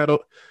think he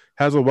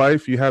has a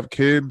wife. You have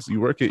kids.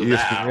 You work at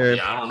ESPN.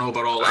 Yeah, I don't know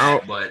about all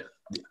that, but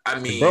I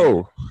mean,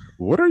 bro,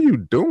 what are you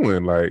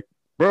doing? Like,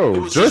 bro, It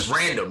was just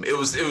random. It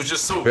was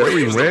just so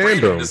very it was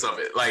random. the randomness of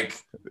it.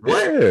 Like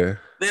what? Yeah.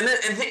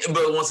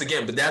 But once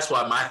again, but that's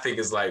why my thing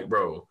is like,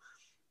 bro,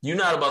 you're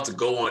not about to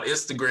go on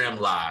Instagram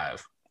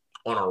Live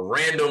on a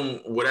random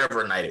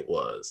whatever night it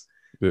was,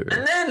 Yeah.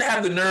 and then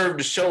have the nerve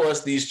to show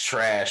us these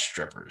trash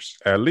strippers.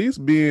 At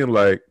least being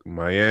like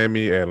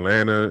Miami,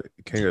 Atlanta,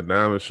 King of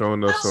Diamonds,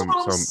 showing us some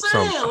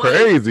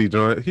crazy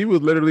joint. He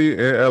was literally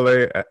in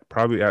LA,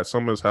 probably at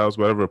someone's house,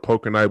 whatever,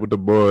 poker night with the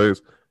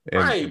boys.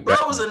 And right, bro,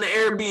 was in the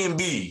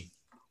Airbnb.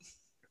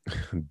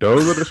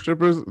 Those are the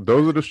strippers.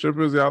 Those are the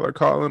strippers y'all are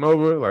calling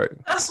over. Like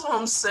that's what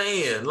I'm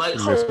saying. Like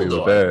you miss me hold with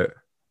on. that.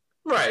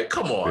 Right,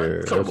 come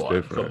on, come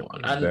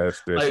on.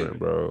 That's different,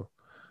 bro.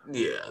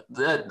 Yeah,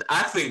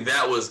 I think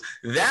that was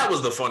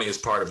the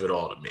funniest part of it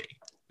all to me.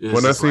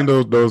 When I seen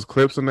those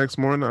clips the next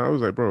morning, I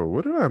was like, bro,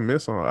 what did I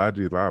miss on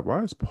IG Live?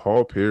 Why is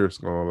Paul Pierce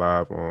going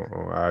live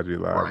on IG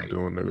Live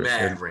doing the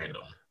random?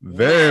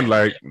 Then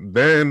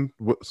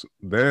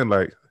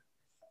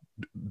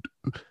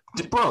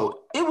bro,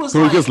 it was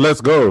so he just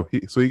lets go. He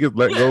gets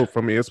let go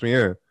from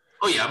ESPN.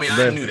 Oh yeah, I mean,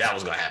 I knew that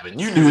was gonna happen.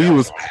 You knew he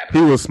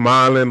was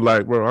smiling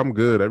like, bro, I'm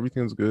good.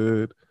 Everything's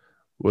good.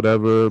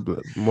 Whatever,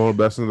 more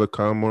blessings to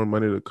come, more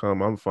money to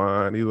come. I'm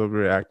fine. He's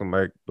over here acting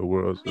like the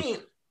world's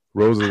just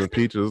roses and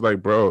peaches.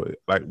 Like, bro,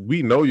 like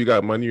we know you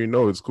got money, you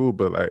know it's cool,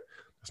 but like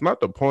it's not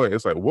the point.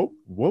 It's like, what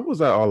was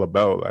that all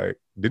about? Like,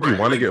 did you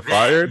want to get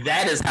fired?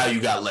 That is how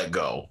you got let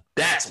go.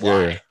 That's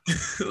why.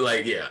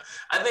 Yeah.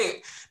 I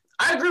think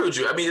I agree with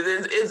you. I mean,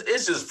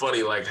 it's just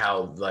funny, like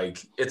how like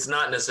it's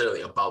not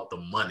necessarily about the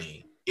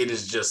money. It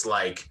is just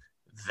like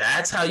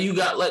that's how you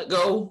got let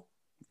go.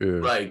 Yeah.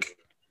 Like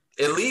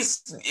at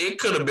least it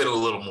could have been a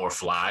little more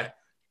fly.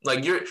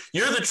 Like you're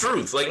the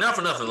truth. Like not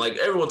for nothing. Like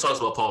everyone talks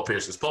about Paul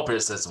Pierce because Paul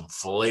Pierce said some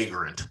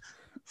flagrant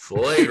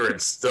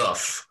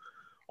stuff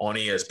on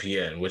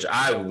ESPN, which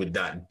I would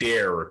not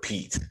dare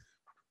repeat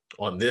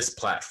on this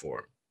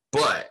platform.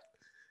 But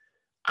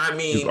I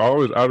mean, he's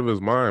always out of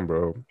his mind,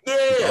 bro. Yeah,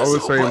 he's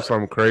always saying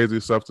some crazy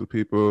stuff to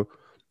people.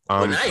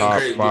 I'm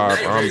top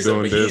 5. I'm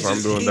doing this.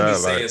 I'm doing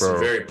that. Like, bro, some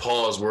very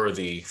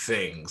pause-worthy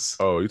things.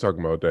 Oh, you talking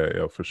about that?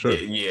 Yeah, for sure.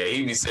 Yeah,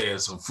 he be saying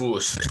some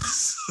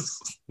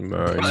foolishness.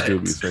 Nah, he do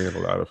be saying a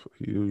lot of.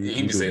 He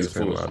be saying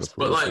some foolishness.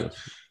 But like,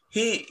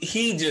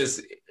 he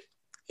just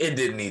it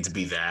didn't need to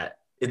be that.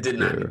 It did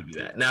not need to be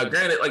that. Now,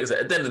 granted, like I said,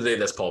 at the end of the day,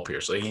 that's Paul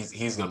Pierce. So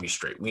he's gonna be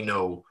straight. We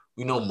know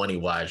money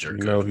wise, you're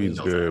good. He's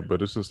good,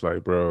 but it's just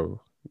like, bro,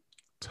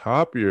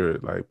 top your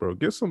like, bro,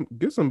 get some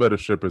better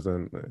strippers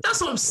in.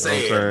 That's what I'm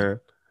saying.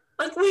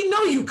 Like, we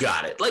know you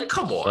got it. Like,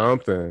 come on.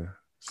 Something.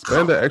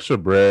 Spend the extra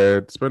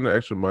bread. Spend the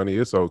extra money.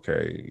 It's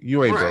okay.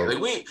 You ain't broke.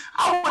 Like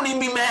I wouldn't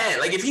even be mad.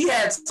 Like, if he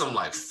had some,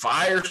 like,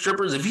 fire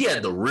strippers, if he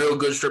had the real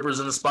good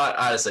strippers in the spot,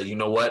 I'd say, you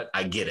know what?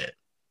 I get it.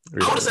 Yeah.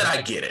 I would have said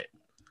I get it.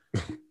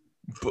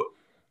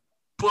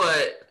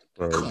 but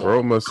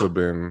bro must have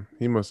been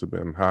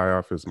high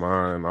off his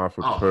mind, off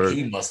of perk,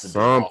 he must have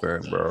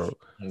something, bro.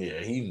 Yeah,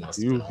 he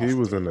must have he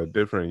was in a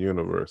different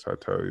universe, I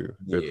tell you.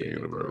 Different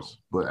universe.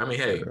 Bro. But, I mean,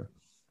 hey. Yeah.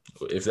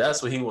 If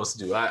that's what he wants to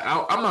do,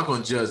 I'm not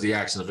going to judge the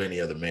actions of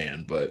any other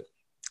man, but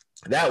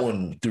that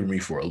one threw me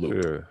for a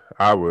loop. Yeah,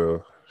 I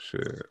will.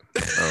 Shit,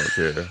 I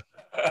don't care.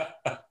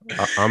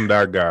 I'm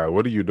that guy.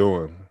 What are you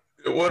doing?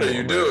 What are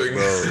you doing,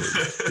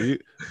 bro?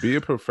 Be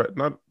a perfect.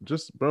 Not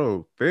just,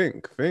 bro.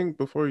 Think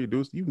before you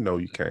do. You know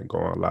you can't go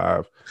on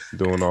live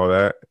doing all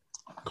that.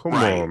 Come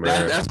on,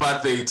 man. That's my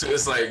thing too.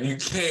 It's like you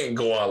can't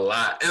go on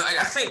live, and like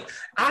I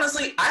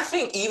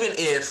think even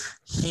if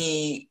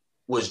he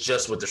was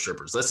just with the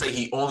strippers. Let's say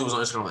he only was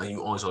on Instagram and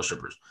you only saw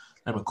strippers.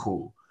 That'd be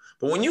cool.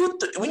 But when you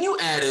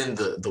add in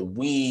the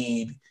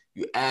weed,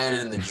 you add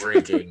in the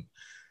drinking,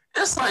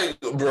 it's like,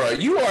 bro,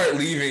 you are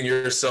leaving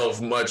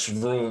yourself much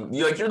room.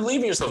 You're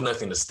leaving yourself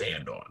nothing to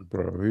stand on.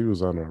 Bro, he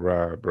was on a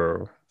ride,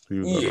 bro. He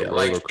was on a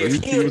like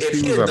if he had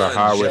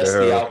done just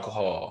the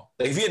alcohol,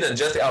 like if he had done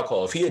just the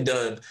alcohol, if he had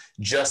done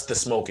just the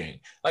smoking,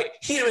 like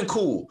he'd have been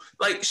cool.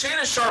 Like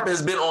Shannon Sharpe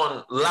has been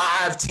on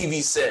live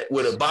TV set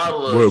with a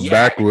bottle of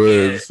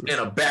backwoods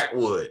and a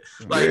backwood.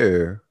 Like,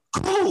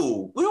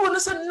 cool. We wouldn't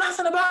have said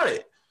nothing about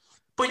it.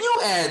 But you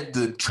add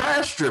the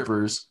trash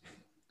strippers,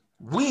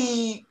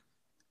 weed,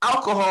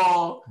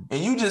 alcohol,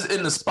 and you just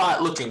in the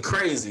spot looking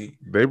crazy.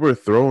 They were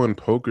throwing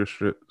poker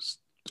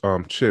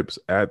chips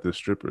at the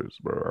strippers,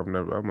 bro.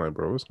 I'm like,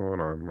 bro, what's going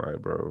on? I'm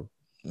like, bro,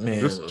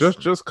 man,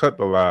 just cut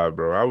the live,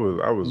 bro. I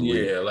was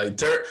weak. Yeah, like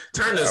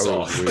turn this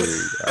off.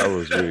 I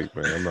was weak,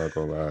 man. I'm not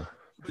gonna lie.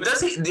 Does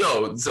he?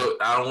 So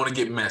I don't want to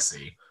get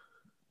messy,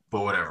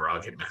 but whatever,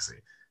 I'll get messy.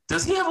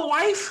 Does he have a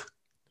wife?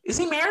 Is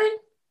he married?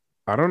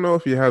 I don't know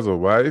if he has a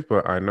wife,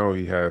 but I know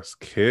he has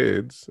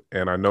kids,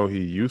 and I know he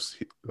used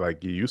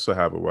to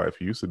have a wife.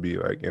 He used to be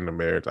like in a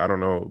marriage. I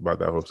don't know about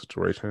that whole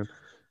situation.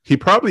 He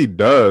probably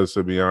does,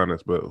 to be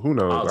honest, but who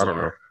knows? I don't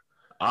know.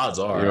 Odds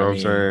are. You know what I'm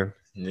saying?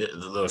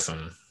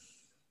 Listen,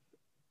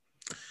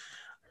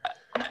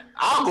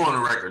 I'll go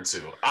on the record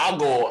too. I'll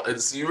go.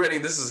 You ready?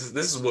 This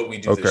is what we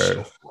do this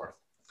show for.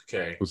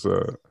 Okay. What's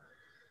up?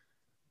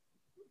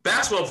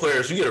 basketball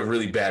players, you get a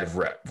really bad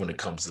rep when it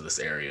comes to this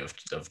area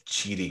of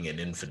cheating and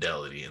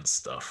infidelity and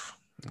stuff.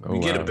 Oh, We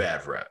get a wow.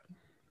 bad rep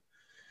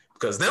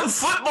because them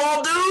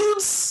football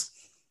dudes,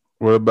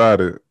 What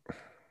about it?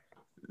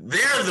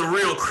 they're the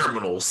real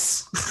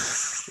criminals.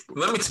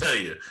 Let me tell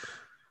you.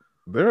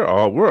 We're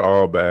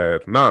all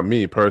bad. Not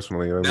me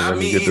personally. Not Let me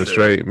me get this either.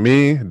 straight.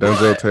 Me,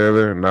 Denzel But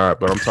Taylor, not.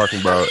 But I'm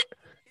talking about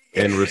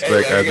in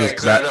respect. hey, I you gotta just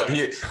clear it that up.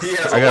 He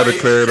has I a gotta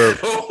wife clear it at up.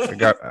 home.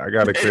 I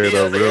gotta clear He it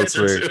up has to real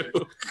answer quick.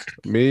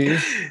 to. Me,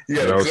 You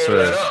gotta no clear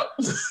that sir.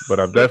 up. But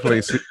I've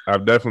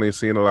definitely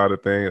seen a lot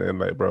of things, and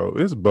like, bro,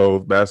 it's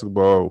both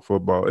basketball,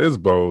 football. It's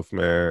both,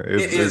 man.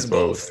 It It's is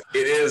both. both.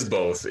 It is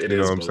both. It You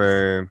know is what I'm both.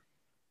 saying?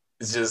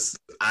 It's just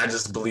I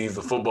just believe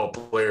the football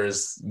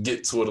players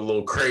get to it a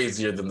little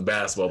crazier than the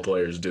basketball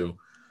players do.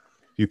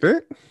 You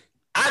think?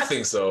 I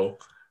think so.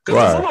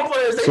 Because the Why? football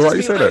players, they So why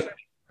just you be say that? like,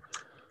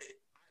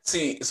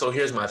 see, so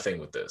here's my thing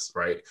with this,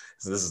 right?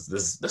 So this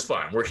is that's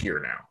fine. We're here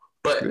now.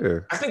 But Yeah.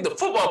 I think the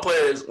football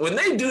players, when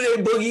they do their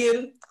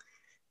boogieing,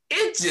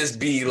 it just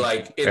be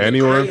like in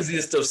Anyone? the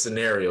craziest of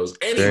scenarios.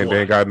 They Anyone.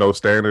 ain't got no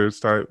standards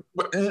type.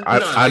 No, I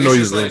like know it's you just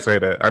was gonna like say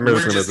that. I know you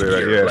was we're gonna just say that.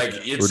 here. Yeah. Like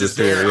it's We're just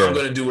here. there. Yeah. I'm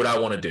gonna do what I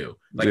want to do.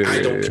 Like Yeah,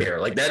 I don't yeah. care.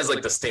 Like that is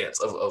like the stance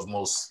of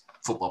most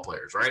football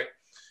players, right?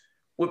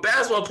 With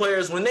basketball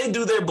players, when they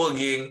do their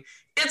boogieing,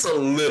 it's a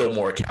little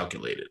more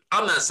calculated.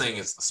 I'm not saying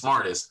it's the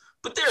smartest,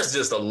 but there's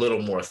just a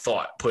little more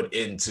thought put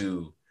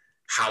into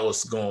how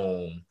it's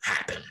gonna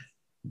happen.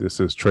 This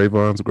is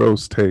Trayvon's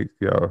gross take,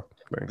 y'all.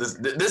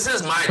 This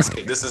is my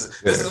take. This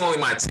is only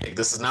my take.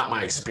 This is not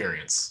my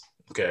experience.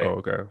 Okay.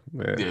 Oh, okay.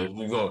 Yeah,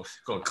 we're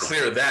gonna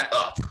clear that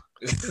up.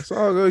 It's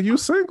all good. You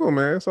single,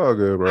 man. It's all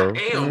good, bro.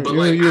 I am, but you,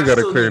 like you ain't I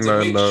gotta still clear need to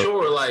nothing make up.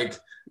 sure like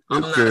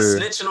I'm It's not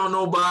good. snitching on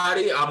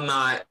nobody. I'm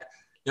not,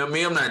 you know what I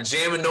mean? I'm not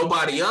jamming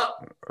nobody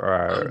up. All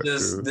right.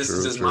 This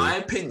is just my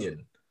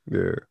opinion.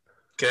 Yeah.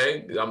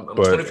 Okay, I'm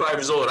But- 25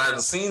 years old. I've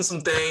seen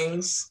some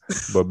things.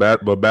 But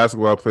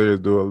basketball players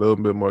do a little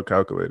bit more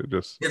calculated.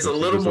 It's a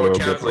little more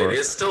calculated.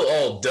 It's still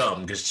all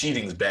dumb because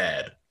cheating's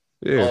bad.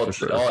 Yeah, all, for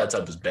sure. all that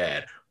stuff is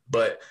bad.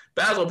 But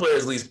basketball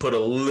players at least put a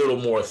little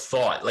more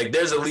thought. Like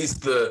there's at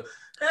least the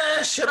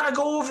should I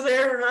go over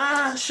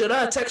there? Should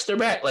I text her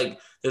back? Like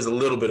there's a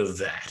little bit of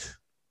that.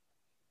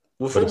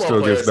 With But it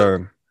still gets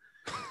done.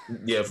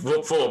 Yeah,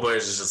 football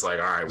players is just like,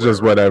 all right,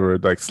 Just whatever,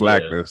 like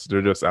slackness. Yeah.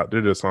 They're just out.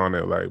 They're just on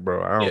it. Like,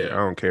 bro, I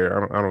don't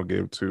care. I don't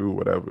give two.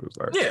 Whatever. It's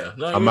like, yeah,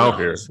 no, I'm out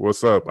here.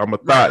 What's up? I'm a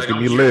thought. Like, give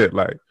me lit.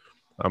 Like,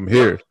 I'm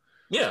here.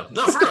 Yeah,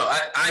 no, for real.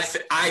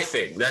 I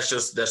think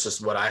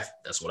that's what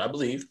I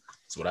believe.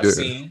 That's what I've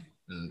seen,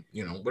 and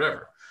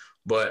whatever.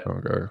 But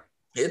okay.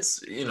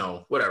 It's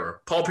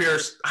whatever. Paul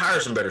Pierce, hire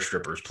some better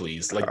strippers,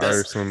 please. Like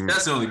that's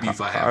the only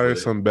beef I have. Hire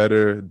some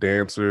better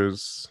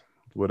dancers.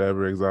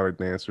 Whatever, exotic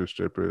dancers,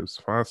 strippers,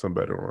 find some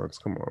better ones.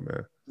 Come on,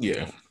 man.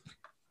 Yeah,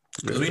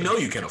 because we know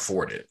you can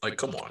afford it. Like,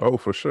 come on. Oh,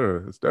 for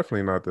sure. It's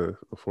definitely not the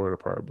afford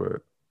part,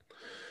 but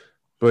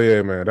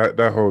yeah, man,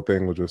 that whole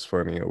thing was just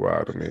funny and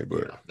wild to me.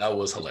 But that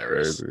was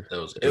hilarious. Crazy.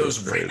 It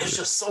was it's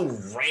just so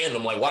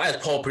random. Like, why is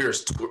Paul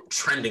Pierce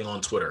trending on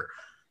Twitter?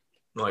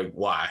 Like,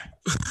 why?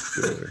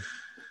 Yeah.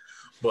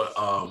 But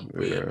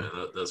yeah, man,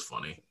 that's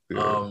funny.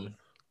 Yeah.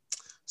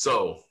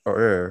 So. Oh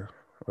yeah.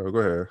 Oh, go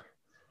ahead.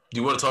 Do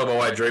you want to talk about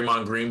why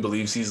Draymond Green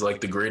believes he's like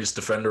the greatest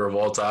defender of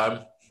all time?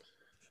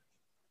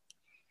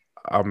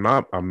 I'm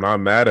not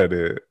mad at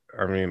it.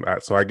 I mean,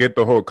 so I get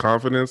the whole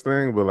confidence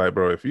thing, but like,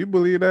 bro, if you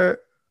believe that,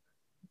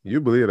 you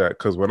believe that.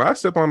 Because when I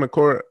step on the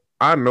court,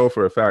 I know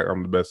for a fact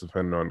I'm the best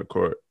defender on the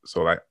court.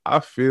 So like, I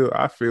feel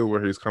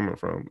where he's coming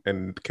from,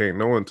 and can't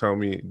no one tell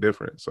me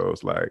different. So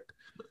it's like,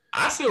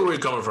 I feel where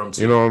he's coming from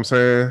too. You know what I'm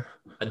saying?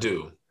 I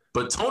do.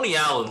 But Tony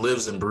Allen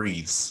lives and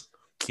breathes.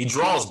 He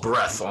draws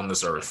breath on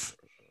this earth.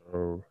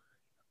 Oh.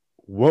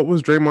 What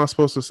was Draymond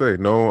supposed to say?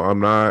 No, I'm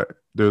not.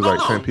 There's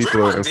 10 people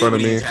Draymond in front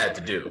of me. He had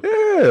to do.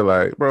 Yeah,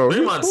 like, bro.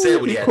 Draymond said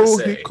what he had to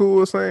say. He's cool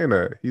with saying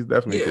that. He's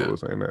definitely cool with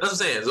saying that. That's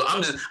what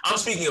I'm saying. So I'm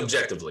speaking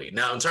objectively.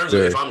 Now, in terms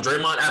of if I'm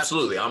Draymond,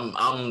 absolutely. I'm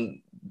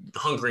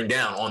hunkering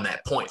down on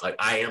that point. Like,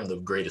 I am the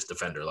greatest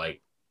defender.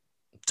 Like,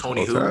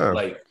 Tony who?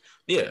 Like,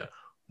 yeah.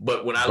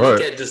 But when I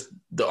look at just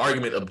the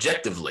argument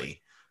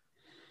objectively,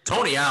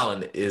 Tony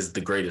Allen is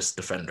the greatest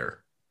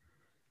defender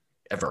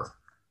ever.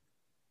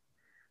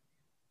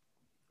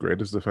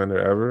 Greatest defender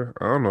ever?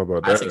 I don't know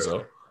about that. I think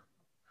so.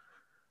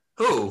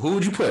 Who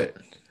would you put?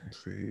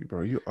 See,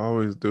 bro, you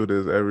always do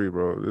this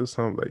bro. This is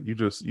something like you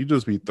just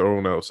be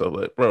throwing out stuff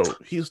like, bro,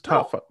 he's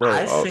top five,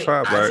 bro, all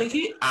time.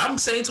 I'm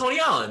saying Tony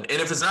Allen,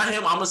 and if it's not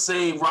him, I'm gonna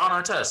say Ron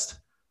Artest.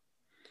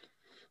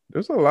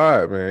 There's a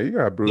lot, man. You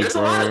got Bruce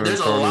Brown, There's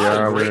Tony a lot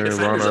Allen, of great defenders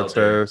Ron out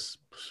there. Artest,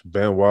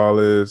 Ben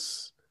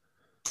Wallace.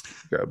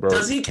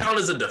 Does he count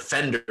as a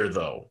defender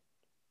though?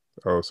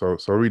 Oh, so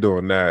we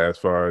doing that as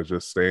far as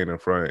just staying in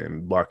front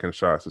and blocking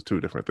shots is two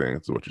different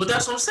things. But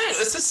that's what I'm saying.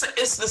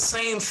 It's the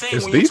same thing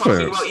it's when defense.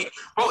 you're talking about.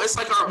 Bro, it's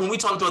like when we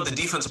talked about the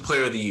defensive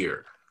player of the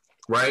year,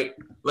 right?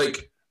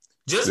 Like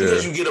just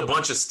because you get a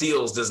bunch of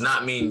steals does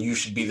not mean you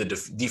should be the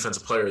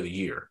defensive player of the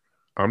year.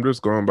 I'm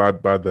just going by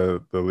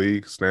the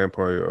league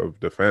standpoint of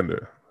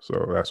defender.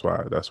 So that's why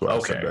I said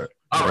Okay. that.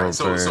 All You know what right. I'm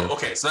So saying?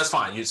 okay. So that's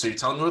fine. So you're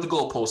telling me where the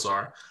goalposts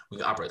are. We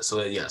can operate.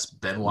 So yes,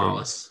 Ben Then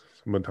Wallace,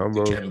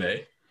 Mutombo.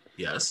 Dikembe.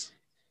 Yes.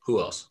 Who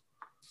else?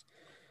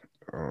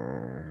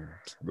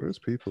 There's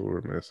people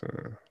we're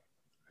missing.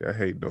 Yeah, I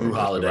hate Drew doing this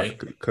Holiday.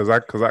 because I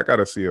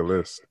gotta see a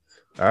list.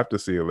 I have to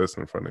see a list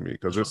in front of me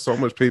because there's so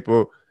much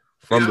people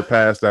from the Yeah,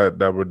 past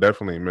that we're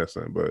definitely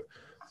missing. But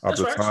off that's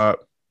the right.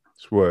 top,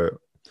 it's what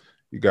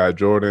you got,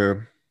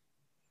 Jordan.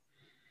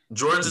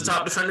 Jordan's a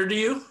top defender to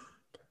you?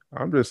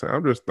 I'm just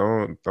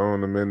throwing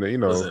them in there.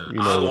 Listen,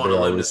 You I'll know go what on they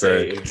a limb to always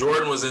say say. if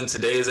Jordan was in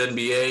today's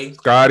NBA,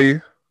 Scotty.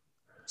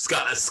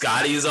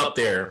 Scotty is up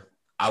there.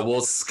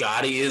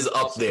 Scotty is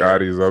up there.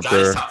 Scotty's up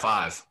Scotty's there. top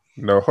 5.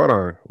 No, hold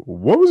on.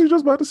 What was you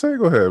just about to say?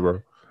 Go ahead,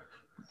 bro.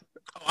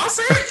 I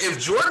said if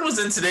Jordan was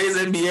in today's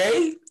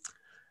NBA,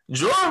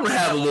 Jordan would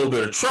have a little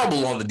bit of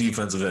trouble on the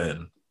defensive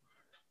end.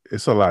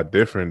 It's a lot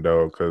different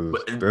though, because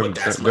But that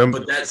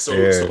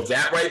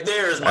right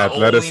there is my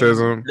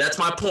athleticism. That's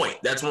my point.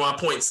 That's where my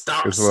point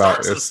starts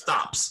and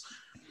stops.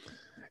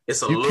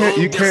 It's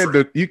You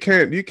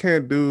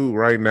can't do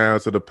right now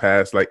to the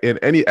past, like in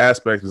any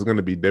aspect is going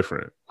to be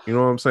different. You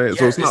know what I'm saying? Yes,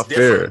 so it's not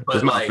fair.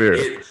 It's not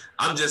fair.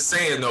 I'm just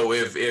saying though,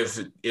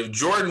 if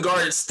Jordan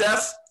guarded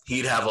Steph,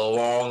 he'd have a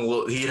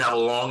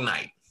long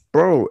night.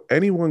 Bro,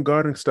 anyone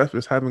guarding Steph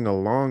is having a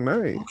long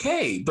night.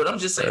 Okay, but I'm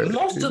just saying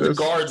most of the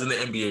guards in the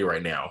NBA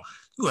right now,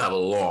 you have a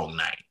long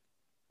night.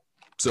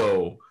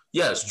 So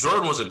yes,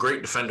 Jordan was a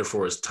great defender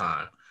for his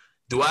time.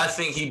 Do I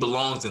think he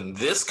belongs in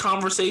this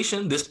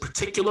conversation, this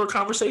particular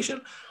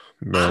conversation?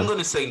 No. I'm going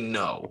to say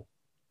no.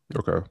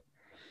 Okay.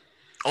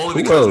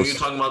 Only because when you're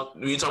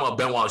talking about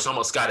Ben Wallace, you're talking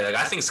about Scotty. Like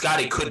I think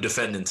Scotty could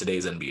defend in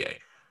today's NBA.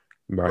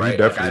 No, right? He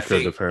definitely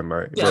could defend.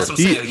 Like, yeah, that's what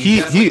I'm saying. He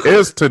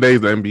is today's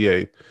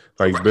NBA.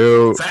 Like right.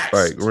 Bill,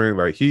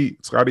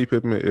 Scottie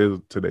Pippen is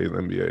today's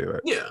NBA.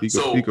 Like, yeah,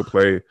 he could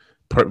play.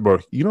 Bro,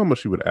 you know how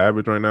much he would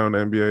average right now in the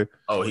NBA?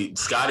 Oh,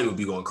 Scotty would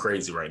be going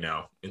crazy right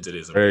now in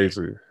today's NBA.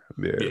 Crazy.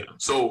 Yeah.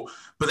 So,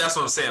 but that's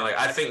what I'm saying. Like,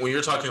 I think when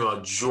you're talking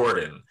about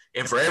Jordan,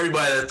 and for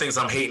everybody that thinks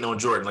I'm hating on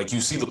Jordan, like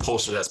you see the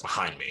poster that's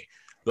behind me.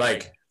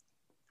 Like,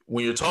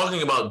 when you're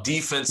talking about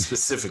defense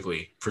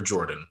specifically for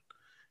Jordan,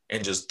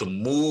 and just the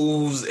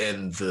moves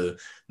and the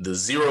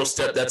zero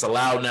step that's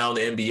allowed now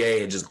in the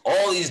NBA, and just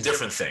all these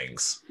different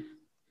things,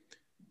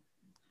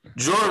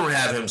 Jordan would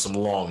have him some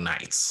long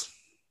nights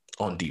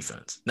on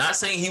defense. Not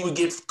saying he would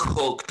get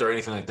cooked or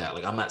anything like that.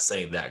 Like, I'm not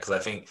saying that because I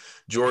think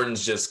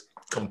Jordan's just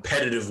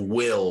competitive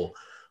will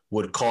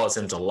would cause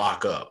him to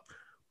lock up.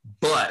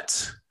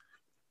 But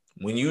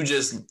when you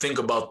just think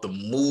about the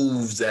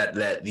moves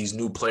that these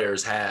new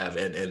players have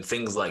and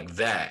things like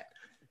that,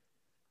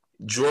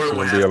 Jordan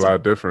would be a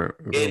lot different.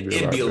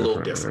 It'd be a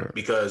little different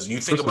because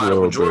you think about it.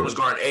 When Jordan was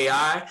guarding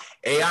AI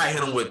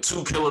hit him with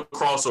 2 killer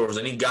crossovers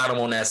and he got him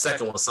on that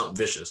second one, something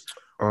vicious.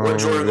 What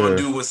Jordan gonna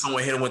do when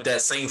someone hit him with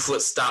that same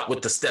foot stop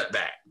with the step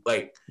back?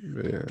 Like, you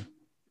know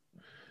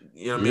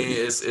what I mean?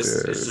 It's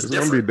just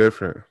gonna be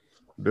different.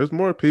 There's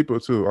more people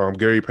too.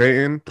 Gary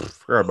Payton.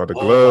 Forgot about the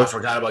glove. I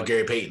forgot about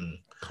Gary Payton.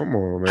 Come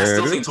on, man. I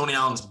still think Tony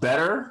Allen's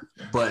better,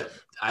 but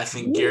I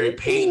think Gary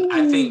Payton.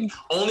 I think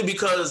only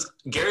because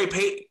Gary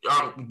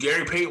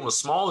Payton was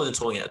smaller than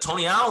Tony Allen.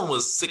 Tony Allen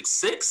was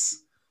 6'6".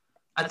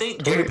 I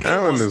think Tony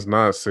Allen is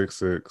not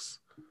 6'6".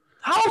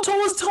 How tall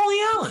was Tony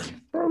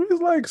Allen? Bro,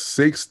 he's like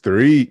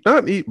 6'3". He's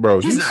not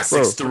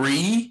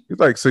 6'3". He's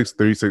like 6'3",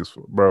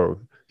 6'4", bro.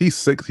 He's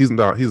 6. He's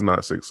not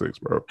 6'6",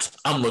 bro.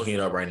 I'm looking it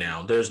up right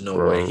now. There's no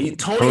way.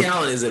 Tony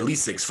Allen is at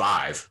least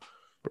 6'5".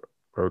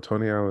 Bro,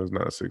 Tony Allen is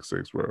not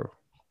 6'6", bro.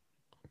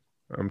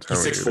 I'm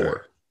telling you. He's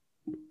 6'4".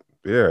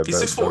 Yeah,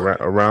 he's 6'4".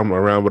 Around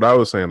what I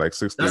was saying, like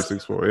 6'3",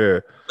 6'4". Yeah,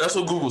 that's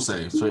what Google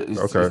says. So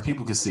if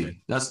people can see,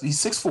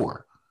 he's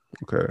 6'4".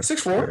 Okay,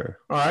 6'4". Yeah.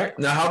 All right.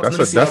 Now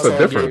that's a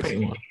difference.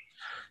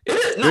 It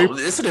is, no,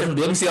 it's a difference.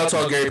 Let me see how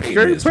tall Gary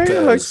Payton is. Gary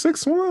Payton like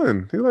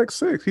 6'1". He's like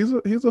 6. He's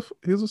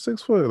a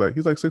 6 foot. Like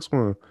he's like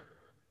 6'1".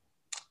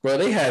 Bro,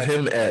 they have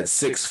him at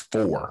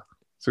 6'4".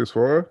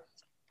 6'4".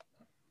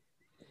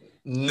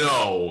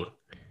 No.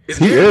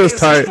 He is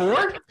type.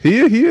 He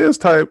is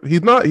type.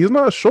 He's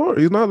not short.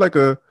 He's not like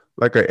a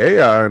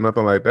AI or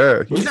nothing like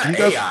that. He's not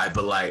AI,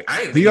 but like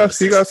I he got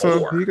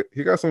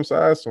some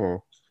size to him.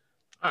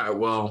 All right.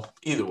 Well,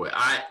 either way,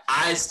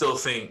 I still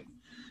think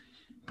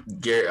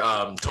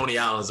Tony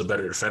Allen is a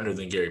better defender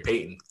than Gary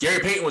Payton. Gary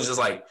Payton was just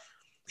like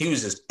he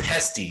was just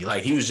pesty.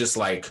 Like he was just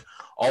like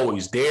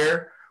always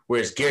there.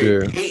 Whereas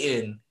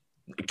Tony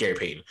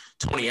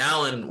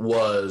Allen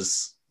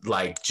was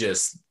like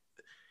just.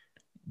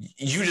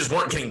 You just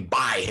weren't getting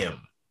by him.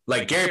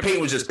 Like Gary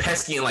Payton was just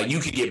pesky and like you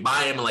could get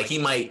by him and like he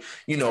might,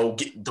 get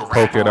the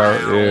wrap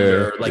around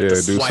or like the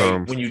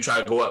swipe when you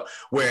try to go up.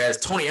 Whereas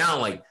Tony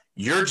Allen, like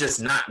you're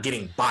just not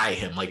getting by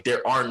him. Like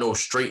there are no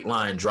straight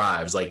line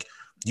drives. Like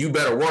you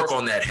better work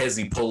on that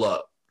hezzy pull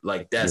up.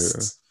 Like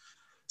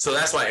so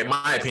that's why, in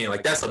my opinion,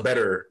 like that's a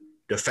better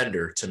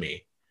defender to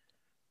me.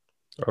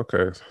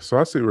 Okay, so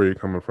I see where you're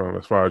coming from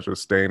as far as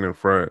just staying in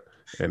front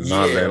and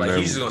not Yeah, letting like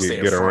he's just them gonna stay get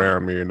in get front.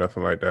 around me or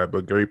nothing like that.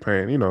 But Gary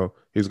Payne,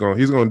 he's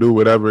gonna do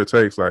whatever it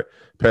takes, like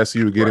pass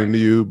you, get Right. into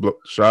you,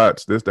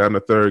 shots, this, that, and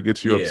the third,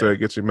 get you Yeah. upset,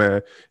 get you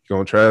mad. He's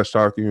gonna trash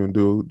talk you and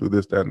do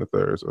this, that, and the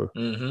third. So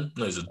No,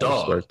 he's a I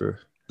dog. respect it.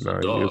 He's a Nah,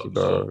 he is a dog.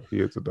 So, dog. He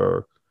is a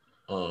dog.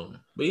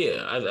 but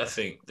yeah, I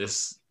think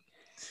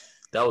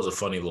that was a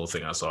funny little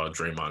thing I saw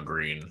Draymond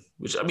Green,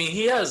 which I mean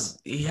he has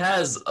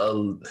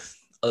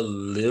a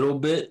little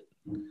bit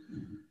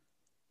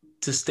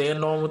to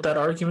stand on with that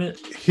argument.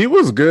 He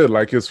was good,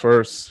 like his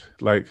first,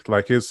 like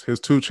his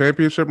two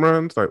championship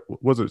runs. Like,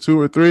 was it two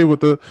or three with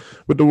the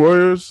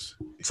Warriors?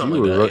 He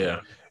Something like was that, yeah.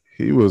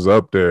 he was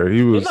up there. He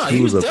Yeah, was no, he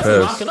he was was a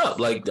definitely locking pest. up.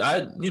 Like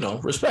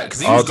respect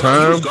because All he was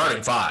time,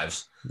 guarding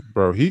fives.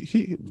 bro.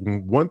 He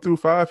 1 through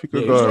 5 he Yeah,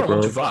 could he was guard, guarding one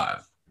bro. through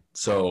five.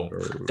 So Bro,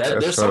 that that's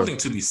there's tough something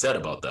to be said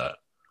about that.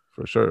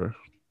 for sure.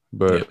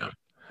 But Yeah.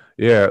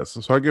 yeah,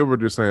 so I get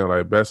what you're saying.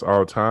 Like best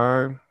all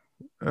time.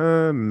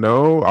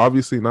 No,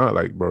 obviously not.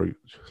 Like, bro,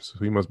 so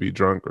he must be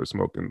drunk or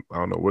smoking. I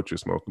don't know what you're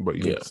smoking, but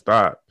you need Yeah. to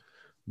stop.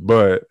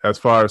 But as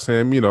far as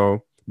him,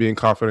 being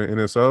confident in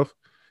himself,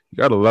 you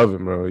gotta love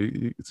him, bro.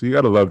 So you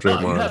gotta love No,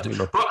 you have Draymond.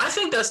 to, bro. I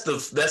think that's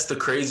the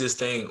craziest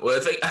thing. Well,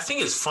 I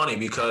think it's funny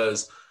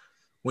because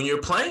when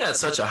you're playing at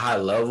such a high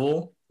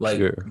level, like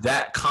Yeah,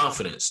 that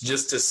confidence,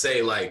 just to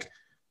say like,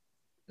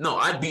 no,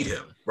 I beat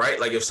him, right?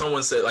 Like if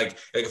someone said like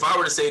if I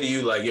were to say to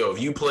you like, yo,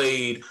 if you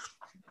played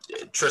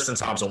Tristan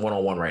Thompson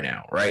 1-on-1 right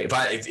now, right?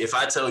 If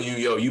I tell you,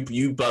 yo,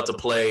 you about to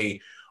play,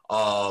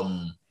 I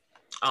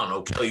don't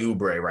know, Kelly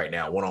Oubre right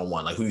now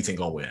 1-on-1, like who you think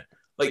gonna win?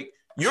 Like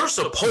you're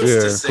supposed to yeah.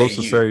 say Supposed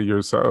to you, say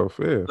yourself.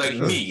 Yeah, for like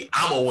sure. me,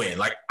 I'm gonna win,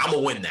 like I'm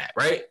gonna win that,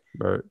 right?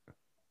 Right.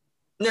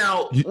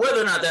 Now, You,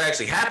 whether or not that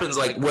actually happens,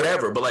 like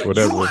whatever, but like you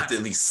whatever. have to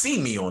at least see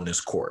me on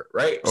this court,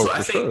 right? Oh, So I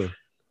for think, sure.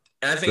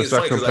 and I think Just it's that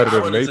funny because like I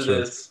competitive run into nature.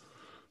 this.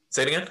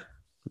 Say it again.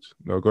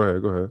 No, go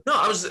ahead. Go ahead. No,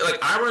 I was like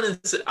I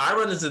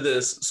run into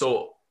this.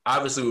 So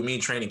obviously with me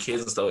training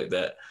kids and stuff like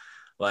that,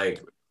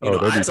 like Oh,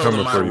 they I be tell them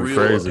coming my for you real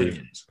crazy.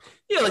 opinions.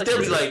 Yeah, like they'll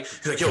be Yeah.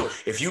 like, yo,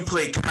 if you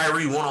play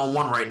Kyrie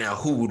 1-on-1 right now,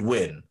 who would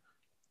win?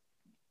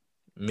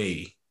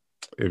 Me.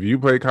 If you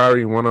play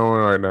Kyrie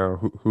 1-on-1 right now,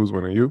 who's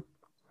winning? You?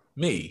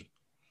 Me.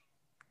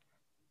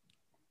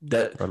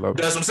 That's I love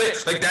what I'm saying.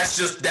 Like that's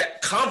just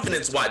that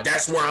confidence. Why?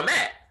 That's where I'm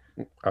at.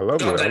 I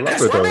love it. I love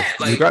That's it where I'm though. at.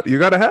 You Like,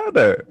 gotta have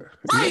that. You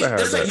right. gotta have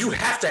That's like that. you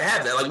have to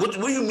have that. Like, what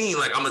do you mean?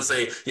 Like, I'm gonna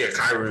say, yeah,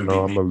 Kyrie would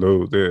No, beat I'm me. a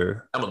lose.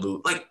 Yeah. I'm gonna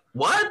lose. Like,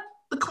 what?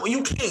 Like,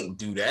 you can't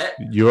do that.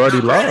 You already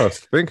Now, granted,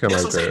 lost thinking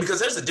that's like what I'm saying that. because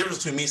there's a difference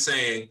between me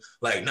saying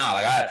like, nah,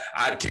 like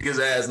I'd kick his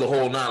ass the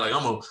whole night. Like,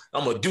 I'm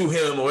gonna do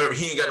him or whatever.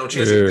 He ain't got no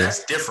chance. Yeah.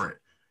 That's different.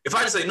 If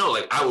I just say no,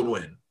 like I would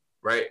win,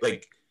 right?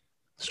 Like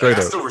Straight I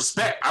up. still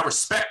respect. I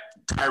respect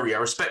Kyrie. I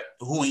respect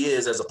who he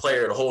is as a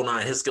player, the whole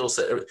nine, his skill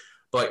set.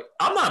 But like,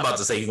 I'm not about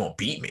to say he's gonna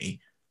beat me.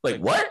 Like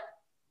what?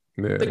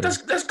 Yeah. Like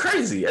that's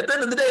crazy. At the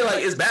end of the day,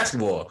 like it's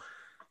basketball.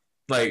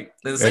 Like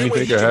in the same way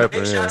Anything he can can happen.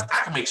 make Yeah. shots,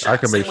 I can make shots. I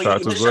can Same make way he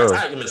shots can miss as shots, well.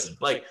 I can miss them.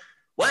 Like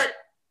what?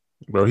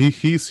 Bro,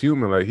 he's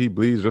human. Like he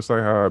bleeds just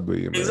like how I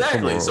bleed, man. Come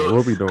Exactly. on. So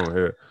What we doing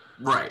here?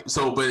 right.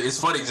 So, but it's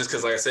funny just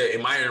because, like I said,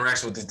 in my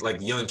interaction with these like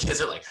young kids,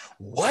 they're like,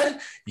 "What?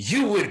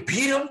 You would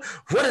beat him?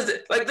 What is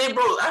it?" Like they,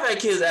 bro. I've had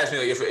kids ask me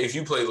like, if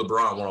you play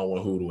LeBron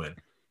 1-on-1, who would win?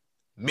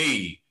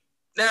 Me.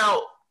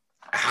 Now,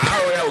 how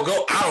that would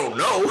go, I don't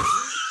know.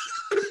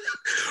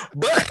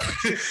 But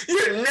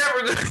you're never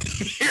gonna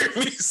hear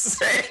me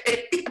say.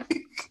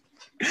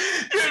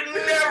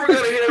 You're never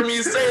gonna hear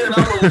me say that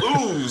I'm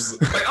gonna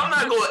lose. Like I'm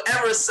not gonna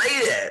ever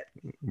say that.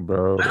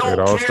 Bro, I it don't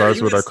all care.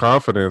 starts with a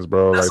confidence,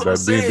 bro. That's Like what I'm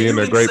that saying. being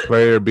You a can great say,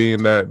 player,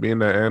 being that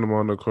animal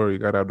on the court, you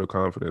gotta have the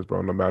confidence,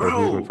 bro. No matter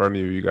who's in bro. front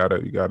of you, you gotta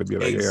be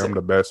like, yeah, I'm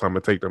the best. I'm gonna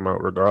take them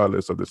out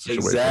regardless of the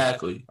situation.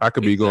 Exactly. I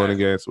could be going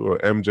against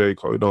MJ,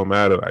 Cole. It don't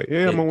matter. Like,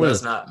 yeah, I'm It gonna win.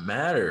 does not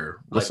matter.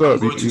 What's Like I'm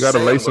up? going to You gotta say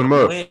I'm lace going him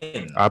to up.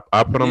 win.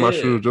 I put on my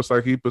Yeah. shoes just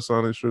like he puts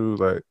on his shoes.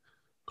 Like,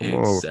 come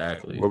on,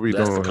 Exactly. what we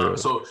That's doing the here?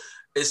 so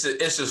it's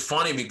just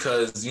funny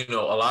because a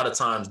lot of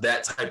times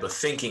that type of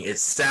thinking it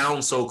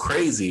sounds so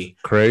crazy,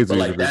 Crazy, but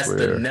like that's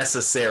the yeah.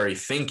 necessary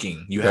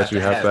thinking you that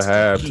have to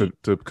have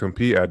to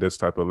compete at this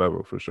type of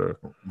level for sure.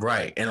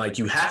 Right, and like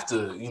you have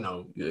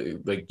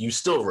to, like you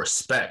still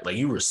respect, like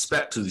you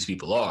respect who these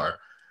people are,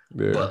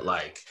 Yeah. but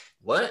like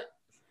what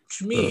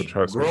you mean,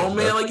 trust me, grown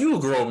man? Like you a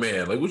grown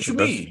man? Like what you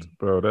mean?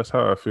 Bro, that's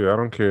how I feel. I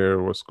don't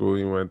care what school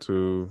you went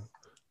to,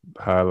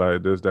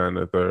 highlight this, that, and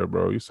the third,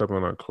 bro. You step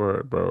on that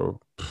court, bro,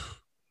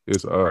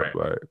 it's up. Right.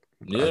 Like,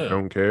 Yeah. I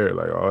don't care.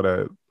 Like all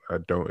that,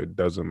 it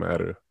doesn't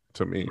matter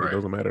to me. Right. It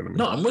doesn't matter to me.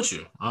 No, I'm with you.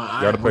 You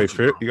gotta play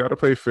you gotta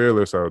play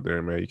fearless out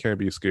there, man. You can't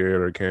be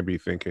scared or can't be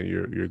thinking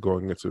you're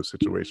going into a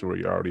situation where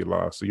you already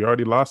lost. So you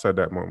already lost at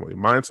that moment.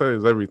 Mindset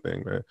is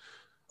everything, man.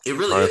 It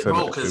really is,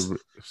 bro, because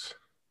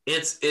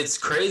it's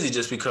crazy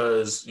just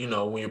because,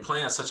 when you're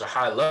playing at such a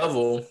high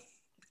level,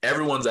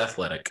 everyone's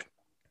athletic.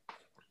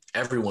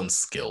 Everyone's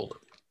skilled.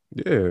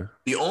 Yeah.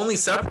 The only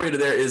separator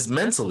there is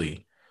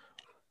mentally.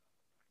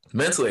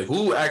 Mentally,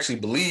 who actually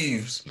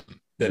believes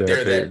that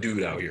they're that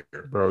dude out here.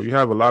 Bro, you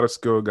have a lot of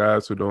skilled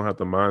guys who don't have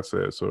the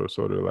mindset.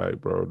 So they're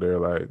like,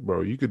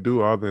 bro, you could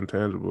do all the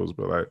intangibles,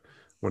 but like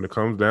when it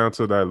comes down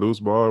to that loose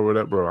ball or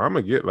whatever, bro, I'm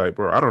gonna get like,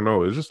 bro, I don't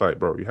know. It's just like,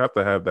 bro, you have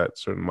to have that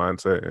certain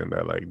mindset and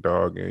that like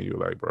dog in you,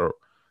 like, bro,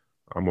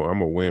 I'm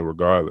gonna win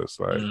regardless.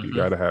 Like, you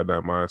gotta have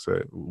that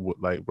mindset.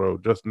 Like, bro,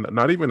 just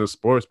not even in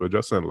sports, but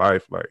just in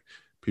life, like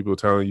people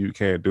telling you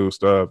can't do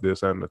stuff,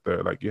 this, that, and the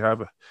third. Like, you have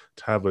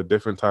to have a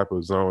different type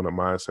of zone of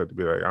mindset to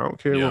be like, I don't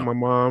care what my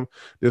mom,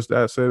 this,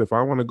 that said. If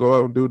I want to go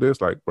out and do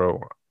this, like,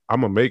 bro,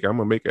 I'm gonna make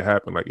it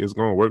happen. Like, it's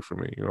gonna work for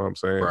me. You know what I'm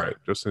saying? Right.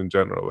 Like, just in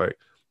general, like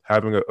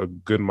having a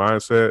good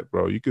mindset,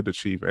 bro, you could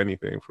achieve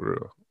anything for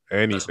real.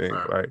 Anything.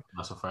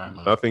 That's a fact,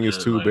 man. Nothing is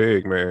too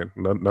big, man.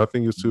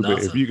 Nothing is too big.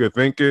 If you could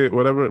think it,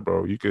 whatever,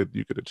 bro, you could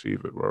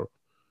achieve it, bro.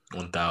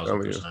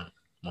 1,000%.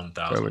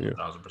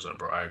 1,000%,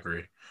 bro. I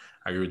agree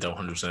with that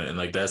 100%. And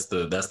like that's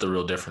the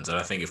real difference. And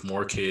I think if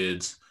more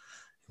kids,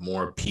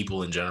 more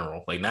people in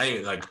general, like not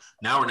even like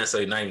now we're not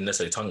even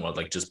necessarily talking about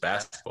like just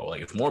basketball.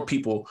 Like if more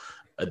people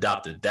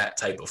adopted that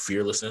type of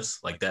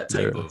fearlessness, like that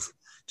type of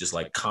just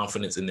like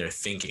confidence in their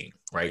thinking,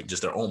 right?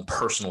 Just their own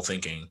personal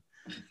thinking,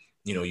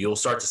 you know, you'll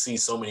start to see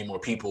so many more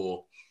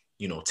people,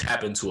 you know,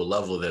 tap into a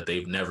level that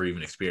they've never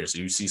even experienced. So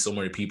you see so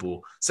many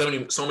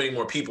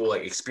more people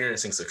like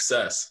experiencing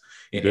success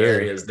in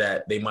areas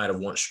that they might have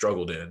once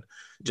struggled in,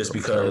 just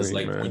because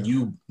like when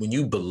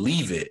you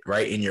believe it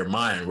right in your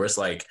mind, where it's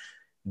like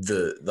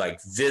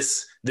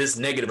this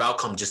negative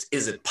outcome just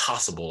isn't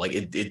possible. Like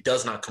it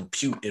does not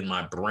compute in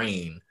my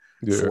brain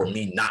for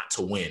me not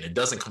to win. It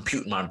doesn't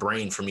compute in my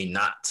brain for me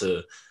not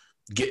to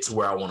get to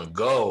where I want to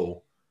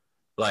go.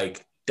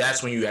 Like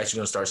that's when you actually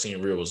gonna start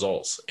seeing real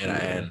results.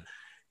 And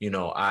you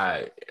know,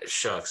 I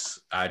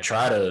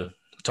try to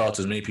talk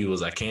to as many people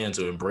as I can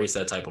to embrace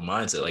that type of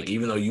mindset. Like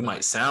even though you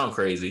might sound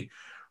crazy,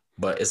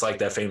 but it's like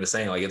that famous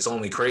saying, like it's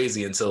only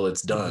crazy until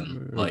it's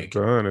done. It's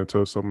done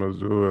until someone's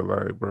do it.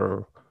 Like,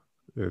 bro,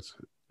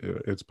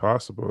 it's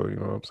possible. You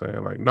know what I'm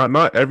saying? Like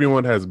not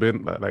everyone has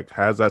been like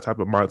has that type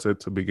of mindset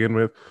to begin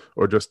with,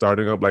 or just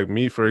starting up. Like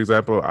me, for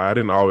example, I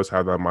didn't always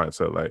have that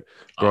mindset. Like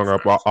growing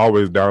up, I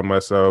always down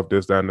myself,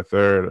 this, that, and the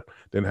third.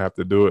 Didn't have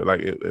to do it. Like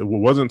it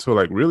wasn't until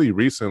like really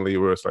recently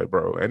where it's like,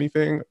 bro,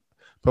 anything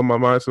put my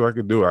mind so I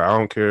could do it. I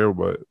don't care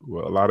what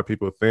a lot of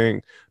people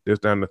think, this,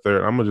 that, and the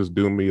third. I'm gonna just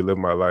do me, live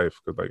my life.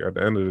 Because like at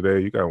the end of the day,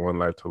 you got one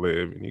life to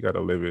live, and you got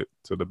to live it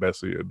to the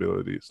best of your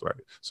abilities.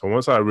 Like so,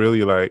 once I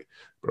really like,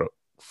 bro,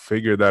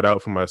 figured that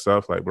out for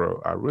myself, like,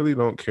 bro, I really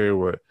don't care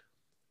what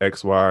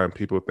X, Y, and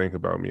people think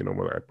about me no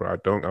more. Like, bro,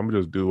 I'm gonna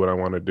just do what I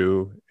want to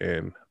do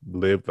and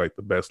live like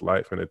the best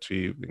life and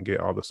achieve and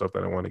get all the stuff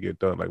that I want to get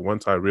done. Like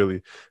once I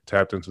really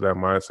tapped into that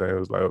mindset, it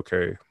was like,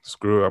 okay,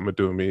 screw it, I'm gonna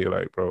do me.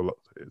 Like, bro,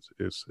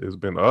 it's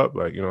been up.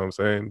 Like, you know what I'm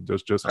saying?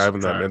 Just having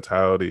that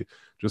mentality,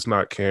 just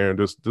not caring,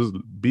 just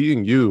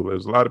being you.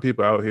 There's a lot of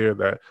people out here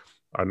that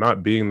are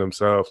not being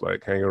themselves,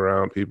 like hang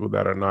around people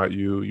that are not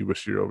you. You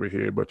wish you're over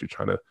here, but you're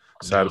trying to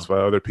satisfy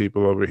other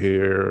people over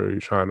here, or you're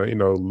trying to, you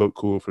know, look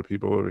cool for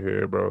people over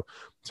here, bro. I'm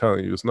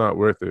telling you, it's not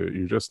worth it.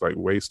 You're just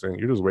wasting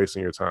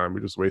your time.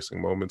 You're just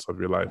wasting moments of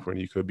your life when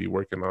you could be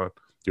working on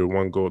your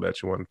one goal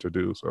that you wanted to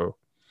do. So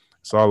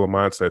it's all a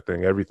mindset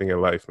thing, everything in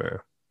life, man.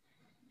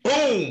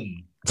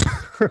 Boom.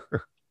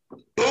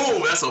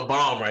 Boom, that's a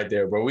bomb right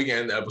there, bro. We can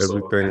end the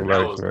episode. Everything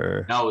life,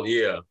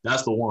 man.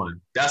 That's the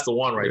one. That's the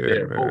one right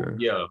there. Man.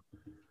 Oh,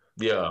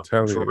 yeah,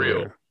 for real.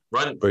 Man.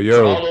 Run. But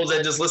for all those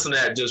that just listen to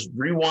that, just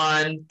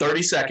rewind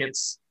 30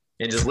 seconds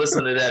and just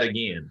listen to that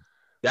again.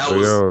 That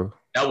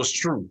was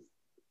true.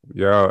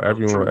 Yo,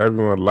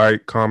 everyone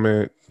like,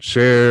 comment,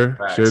 share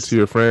to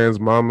your friends,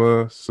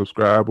 mama,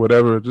 subscribe,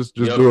 whatever. Just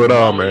do it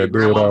all, man.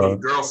 Do it all. Your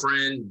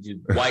girlfriend, your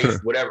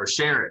wife, whatever.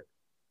 Share it.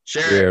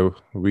 Yeah,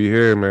 we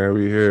here, man.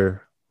 We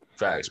here.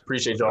 Facts.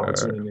 Appreciate y'all for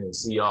tuning in.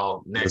 See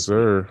y'all next week. Yes,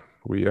 sir.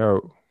 We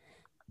out.